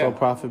 profits. Yeah. It's all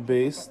profit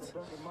based.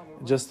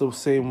 Just the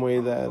same way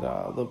that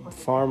the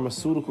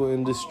pharmaceutical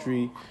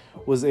industry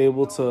was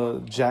able to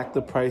jack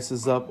the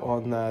prices up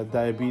on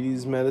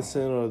diabetes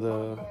medicine or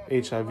the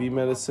HIV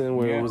medicine,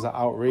 where it was an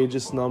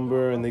outrageous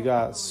number, and they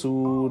got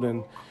sued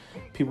and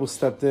people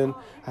stepped in.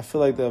 I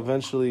feel like that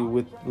eventually,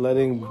 with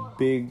letting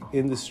big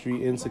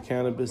industry into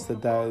cannabis,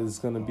 that is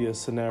going to be a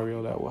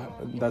scenario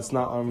that's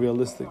not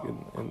unrealistic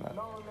in that.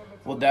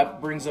 Well,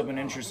 that brings up an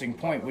interesting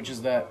point, which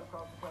is that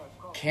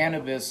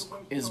cannabis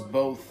is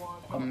both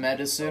a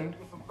medicine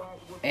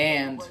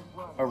and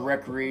a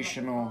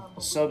recreational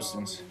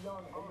substance.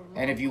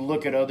 And if you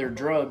look at other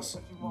drugs,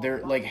 they're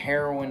like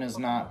heroin is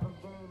not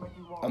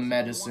a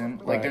medicine.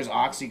 Like Right. there's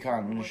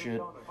Oxycontin and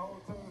shit,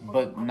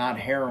 but not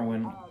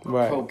heroin.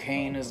 Right.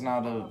 Cocaine is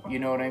not you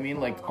know what I mean?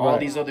 Like all Right.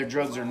 these other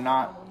drugs are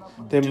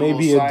not There may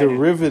be a dual-sided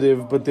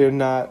derivative, but they're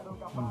not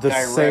the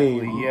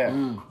directly, same.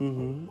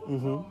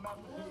 yeah.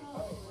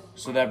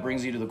 So that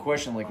brings you to the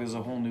question, like, there's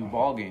a whole new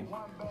ballgame.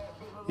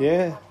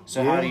 Yeah.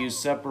 So yeah. how do you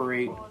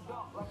separate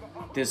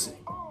this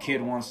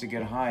kid wants to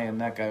get high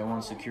and that guy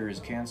wants to cure his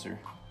cancer?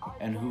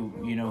 And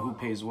who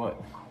pays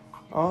what?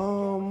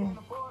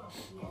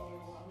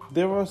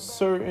 There are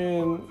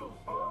certain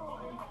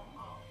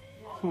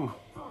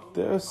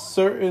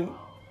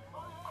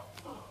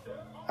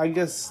I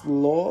guess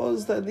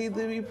laws that need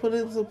to be put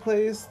into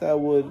place that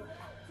would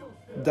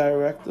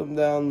direct them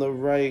down the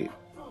right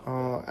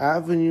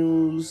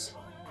avenues,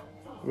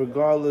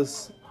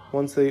 regardless.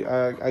 Once they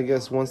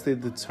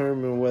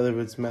determine whether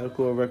it's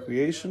medical or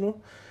recreational.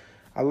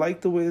 I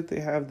like the way that they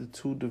have the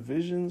two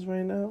divisions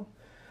right now.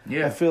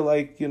 Yeah. I feel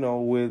like,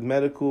 with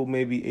medical,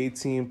 maybe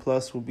 18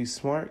 plus would be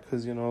smart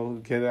because,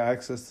 get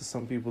access to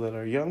some people that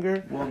are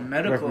younger. Well,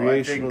 medical,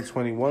 recreational, I think,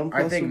 21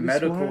 plus. I think would be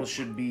medical smart.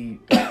 should be,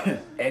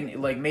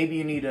 and like maybe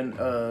you need an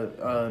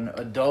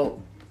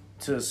adult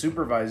to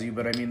supervise you,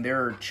 but I mean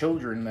there are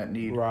children that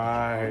need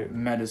Right.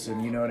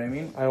 medicine. You know what I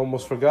mean? I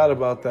almost forgot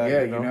about that.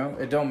 Yeah,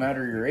 it don't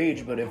matter your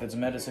age, but if it's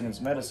medicine, it's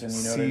medicine. You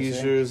know what I'm saying?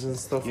 Seizures and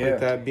stuff Yeah. like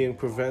that being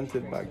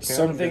prevented by cannabis.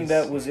 Something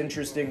that was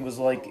interesting was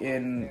like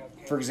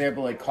for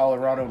example, like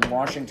Colorado and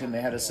Washington,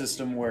 they had a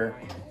system where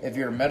if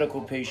you're a medical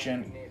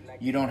patient,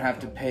 you don't have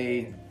to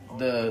pay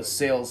the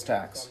sales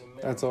tax.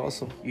 That's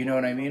awesome. You know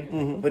what I mean?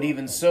 Mm-hmm. But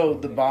even so,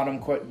 the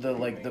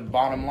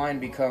bottom line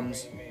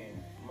becomes: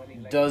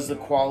 does the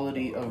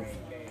quality of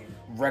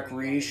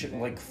recreation,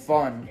 like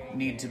fun,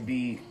 need to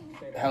be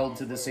held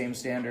to the same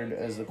standard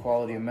as the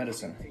quality of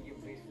medicine?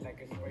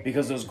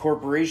 because those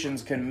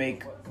corporations can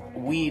make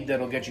weed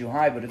that'll get you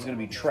high, but it's gonna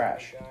be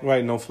trash.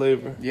 Right, no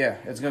flavor. Yeah,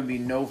 it's gonna be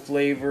no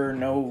flavor,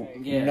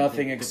 Yeah,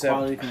 nothing the except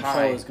quality control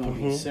high. is going to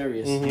be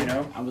serious. You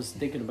know, I was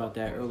thinking about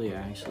that earlier,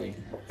 actually.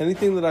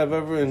 Anything that I've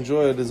ever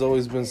enjoyed has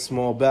always been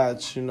small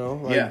batch, you know?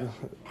 Like, yeah,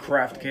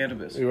 craft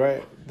cannabis. You're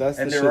right. That's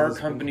And the shit there are that's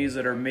companies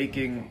that are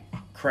making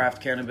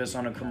craft cannabis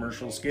on a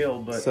commercial scale,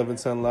 but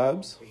 710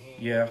 Labs.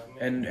 yeah,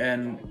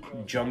 and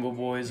Jungle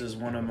Boys is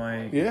one of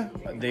my. Yeah.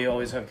 They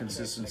always have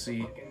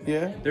consistency.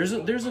 Yeah. There's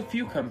a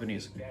few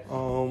companies.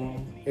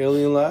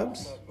 Alien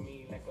Labs.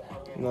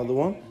 Another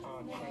one.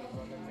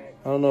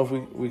 I don't know if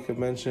we could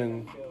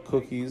mention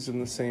Cookies in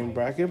the same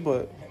bracket,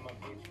 but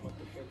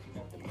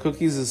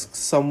Cookies is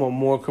somewhat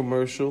more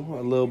commercial,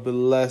 a little bit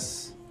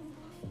less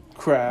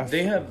craft.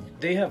 They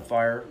have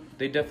fire.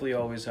 They definitely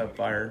always have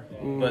fire,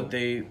 but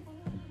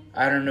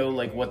I don't know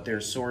like what their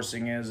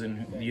sourcing is,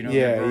 and you know,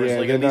 Yeah, the grows, yeah,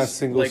 like, they're at not least,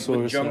 single like source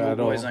with Jungle at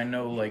all. Boys, I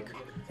know like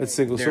It's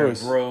single their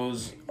source.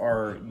 grows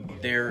are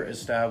their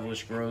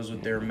established grows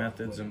with their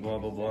methods and blah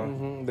blah blah.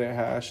 Their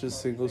hash is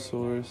single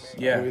source.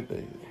 Yeah.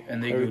 Everything.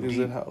 And they go Everything's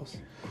deep. in house.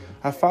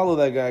 I follow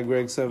that guy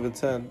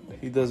Greg710.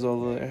 He does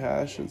all of their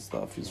hash and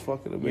stuff. He's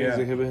fucking amazing.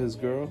 Yeah. Him and his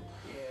girl,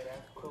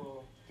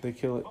 they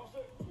kill it.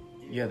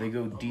 Yeah, they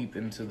go deep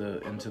into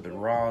the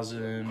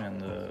rosin and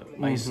the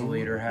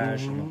isolator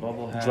hash and the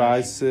bubble hash.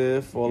 Dry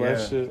sieve, all yeah,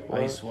 that shit.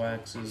 What? ice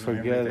waxes.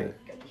 Forget and everything.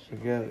 it.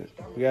 Forget it.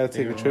 We gotta take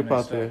They a were trip really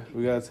out there. stuck.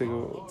 We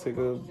gotta take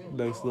a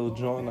nice little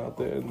joint out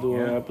there and do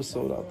an Yeah.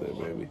 episode out there,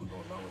 baby.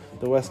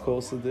 The West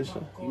Coast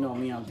edition, You know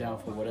me, I'm down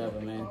for whatever,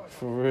 man.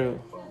 for real.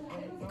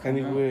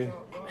 Anywhere,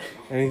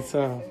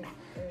 anytime.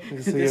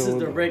 This is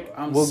the Rick.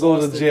 We'll go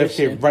to Sauced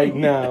JFK edition. right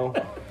now.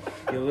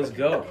 Yeah, let's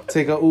go.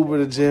 Take an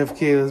Uber to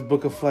JFK. Let's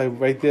book a flight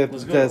right there at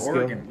Let's the go to desk. Yo.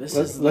 Oregon. This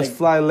Let's is let's like-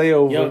 fly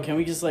layover Yo, can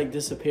we just like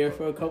disappear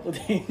for a couple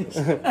days?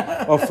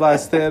 or fly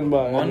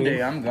standby. I Monday,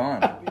 mean. I'm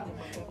gone.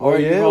 Oh Or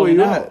you yeah, where rolling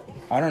you out? at?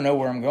 I don't know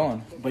where I'm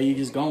going. But you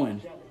just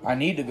going. I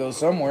need to go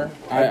somewhere.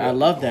 I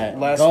love that.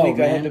 Last Go, week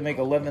I had man. to make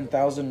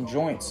 11,000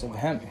 joints of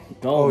hemp.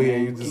 Go, Oh, yeah,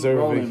 man. you Keep deserve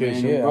a rolling,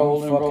 vacation. Man. Yeah, I'm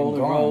rolling, fucking rolling,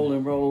 gone.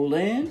 rolling,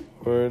 rolling.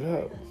 Word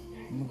up.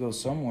 I'm gonna go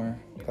somewhere.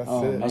 That's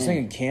Oh, it. I was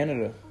thinking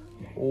Canada.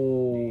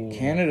 Oh,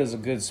 Canada's a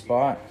good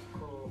spot.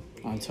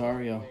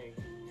 Ontario.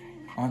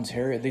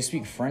 Ontario, they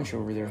speak French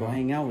over there. Go Huh?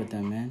 hang out with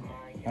them, man.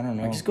 I don't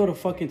know. Like, just go to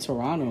fucking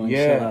Toronto and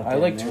Yeah, chill out I there,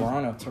 like man.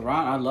 Toronto.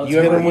 Toronto, I love You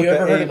Hit 'em Toronto. with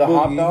ever the heard of the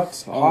Hot A-Boogie.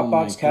 Box? Oh Hot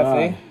Box my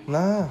Cafe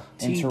nah.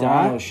 in T-Dot?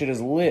 Toronto. Shit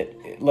is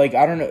lit. Like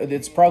I don't know.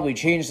 It's probably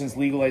changed since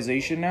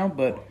legalization now,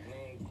 but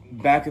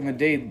back in the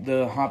day,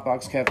 the Hot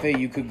Box Cafe,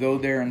 you could go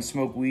there and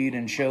smoke weed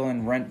and chill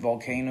and rent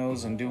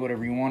volcanoes and do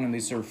whatever you want, and they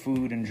serve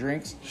food and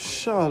drinks.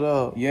 Shut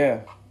up.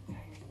 Yeah,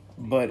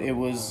 but it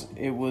was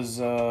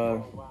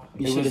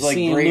You it should was have like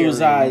seen gray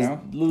Lou's area, eyes. you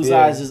know? Lou's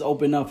Yeah. eyes is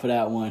open up for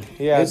that one.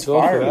 Yeah, It's go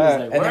fire. for that.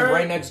 Like, And then Word?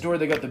 right next door,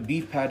 they got the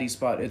beef patty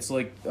spot. It's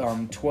like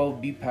 12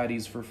 beef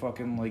patties for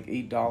fucking like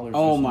 $8.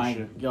 Oh or some my,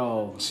 shit.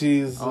 yo.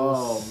 Jesus.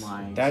 Oh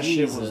my. That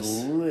Jesus. shit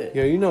was lit.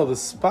 Yo, you know the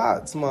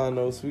spots,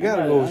 manos. We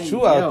gotta I go got- with you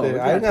yo, out we there.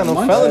 got I ain't got the no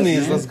munchies,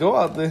 felonies. man. Let's go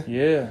out there.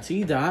 Yeah,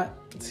 T dot.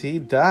 T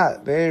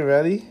dot. They ain't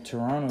ready.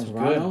 Toronto's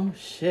Toronto.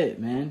 Shit,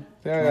 man.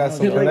 They got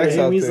some Look at connects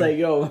him. out He's there. like,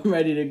 yo, I'm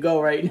ready to go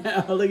right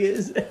now. Look at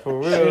this.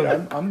 For good. Shit,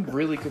 real. I'm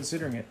really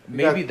considering it.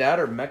 Maybe that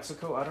or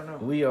Mexico. I don't know.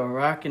 We are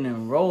rocking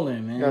and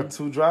rolling, man. Got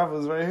two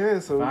drivers right here,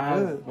 so we're 5.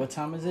 good. What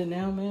time is it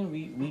now, man?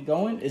 We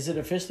going? Is it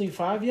officially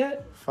 5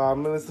 yet? 5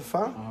 minutes to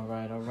 5. All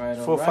right, all right,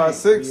 all 4, right. 5,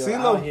 6, We are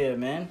CeeLo. out here,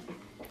 man.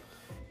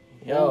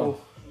 Yo,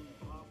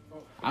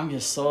 I'm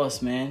just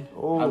sauce, man.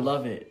 Ooh. I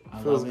love it.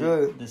 I Feels love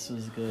good. It. This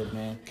was good,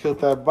 man. Killed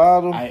that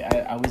bottle.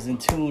 I was in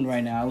tune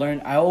right now.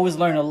 I always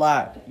learn a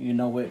lot, you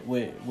know,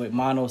 with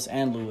Manos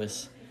and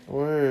Lewis.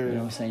 Word. You know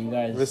what I'm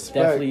saying?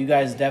 Respect. You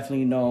guys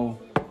definitely know.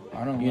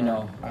 I don't. You learn,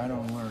 know. I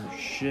don't learn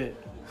shit.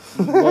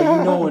 Well,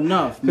 you know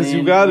enough, man. 'Cause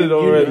you got it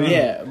already.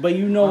 Yeah, but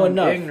you know I'm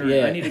enough. ignorant.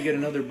 Yeah. I need to get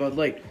another Bud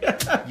Light.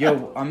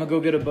 Yo, I'm gonna go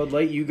get a Bud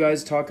Light. You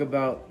guys talk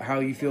about how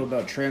you feel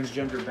about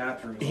transgender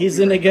bathrooms. He's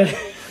gonna get.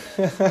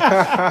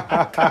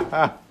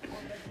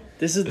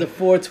 This is the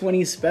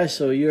 420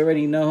 special. You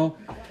already know.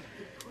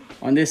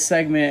 On this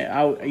segment,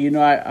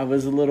 I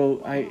was a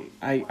little.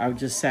 I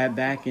just sat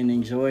back and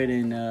enjoyed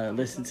and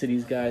listened to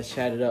these guys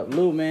chat it up.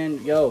 Lou,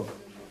 man, yo,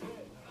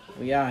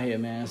 we out here,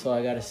 man. That's all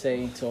I gotta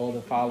say to all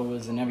the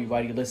followers and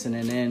everybody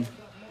listening in.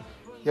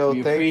 Yo,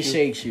 We thank you.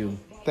 appreciate you.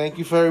 Thank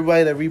you for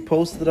everybody that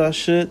reposted our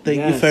shit. Thank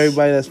you Yes. for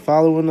everybody that's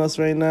following us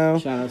right now.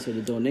 Shout out to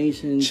the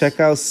donations. Check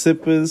out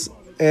Sippers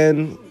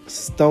and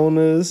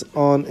Stoners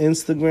on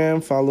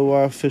Instagram. Follow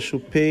our official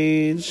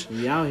page.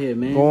 We out here,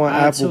 man. Go on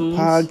Apple iTunes.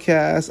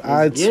 Podcasts,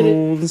 Let's get it.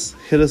 iTunes.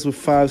 Hit us with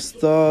 5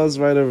 stars.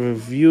 Write a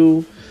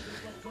review.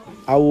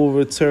 I will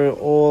return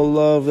all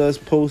love that's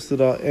posted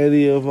on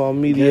any of our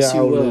media Yes,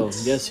 you will.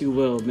 outlets. Yes, you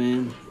will,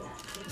 man.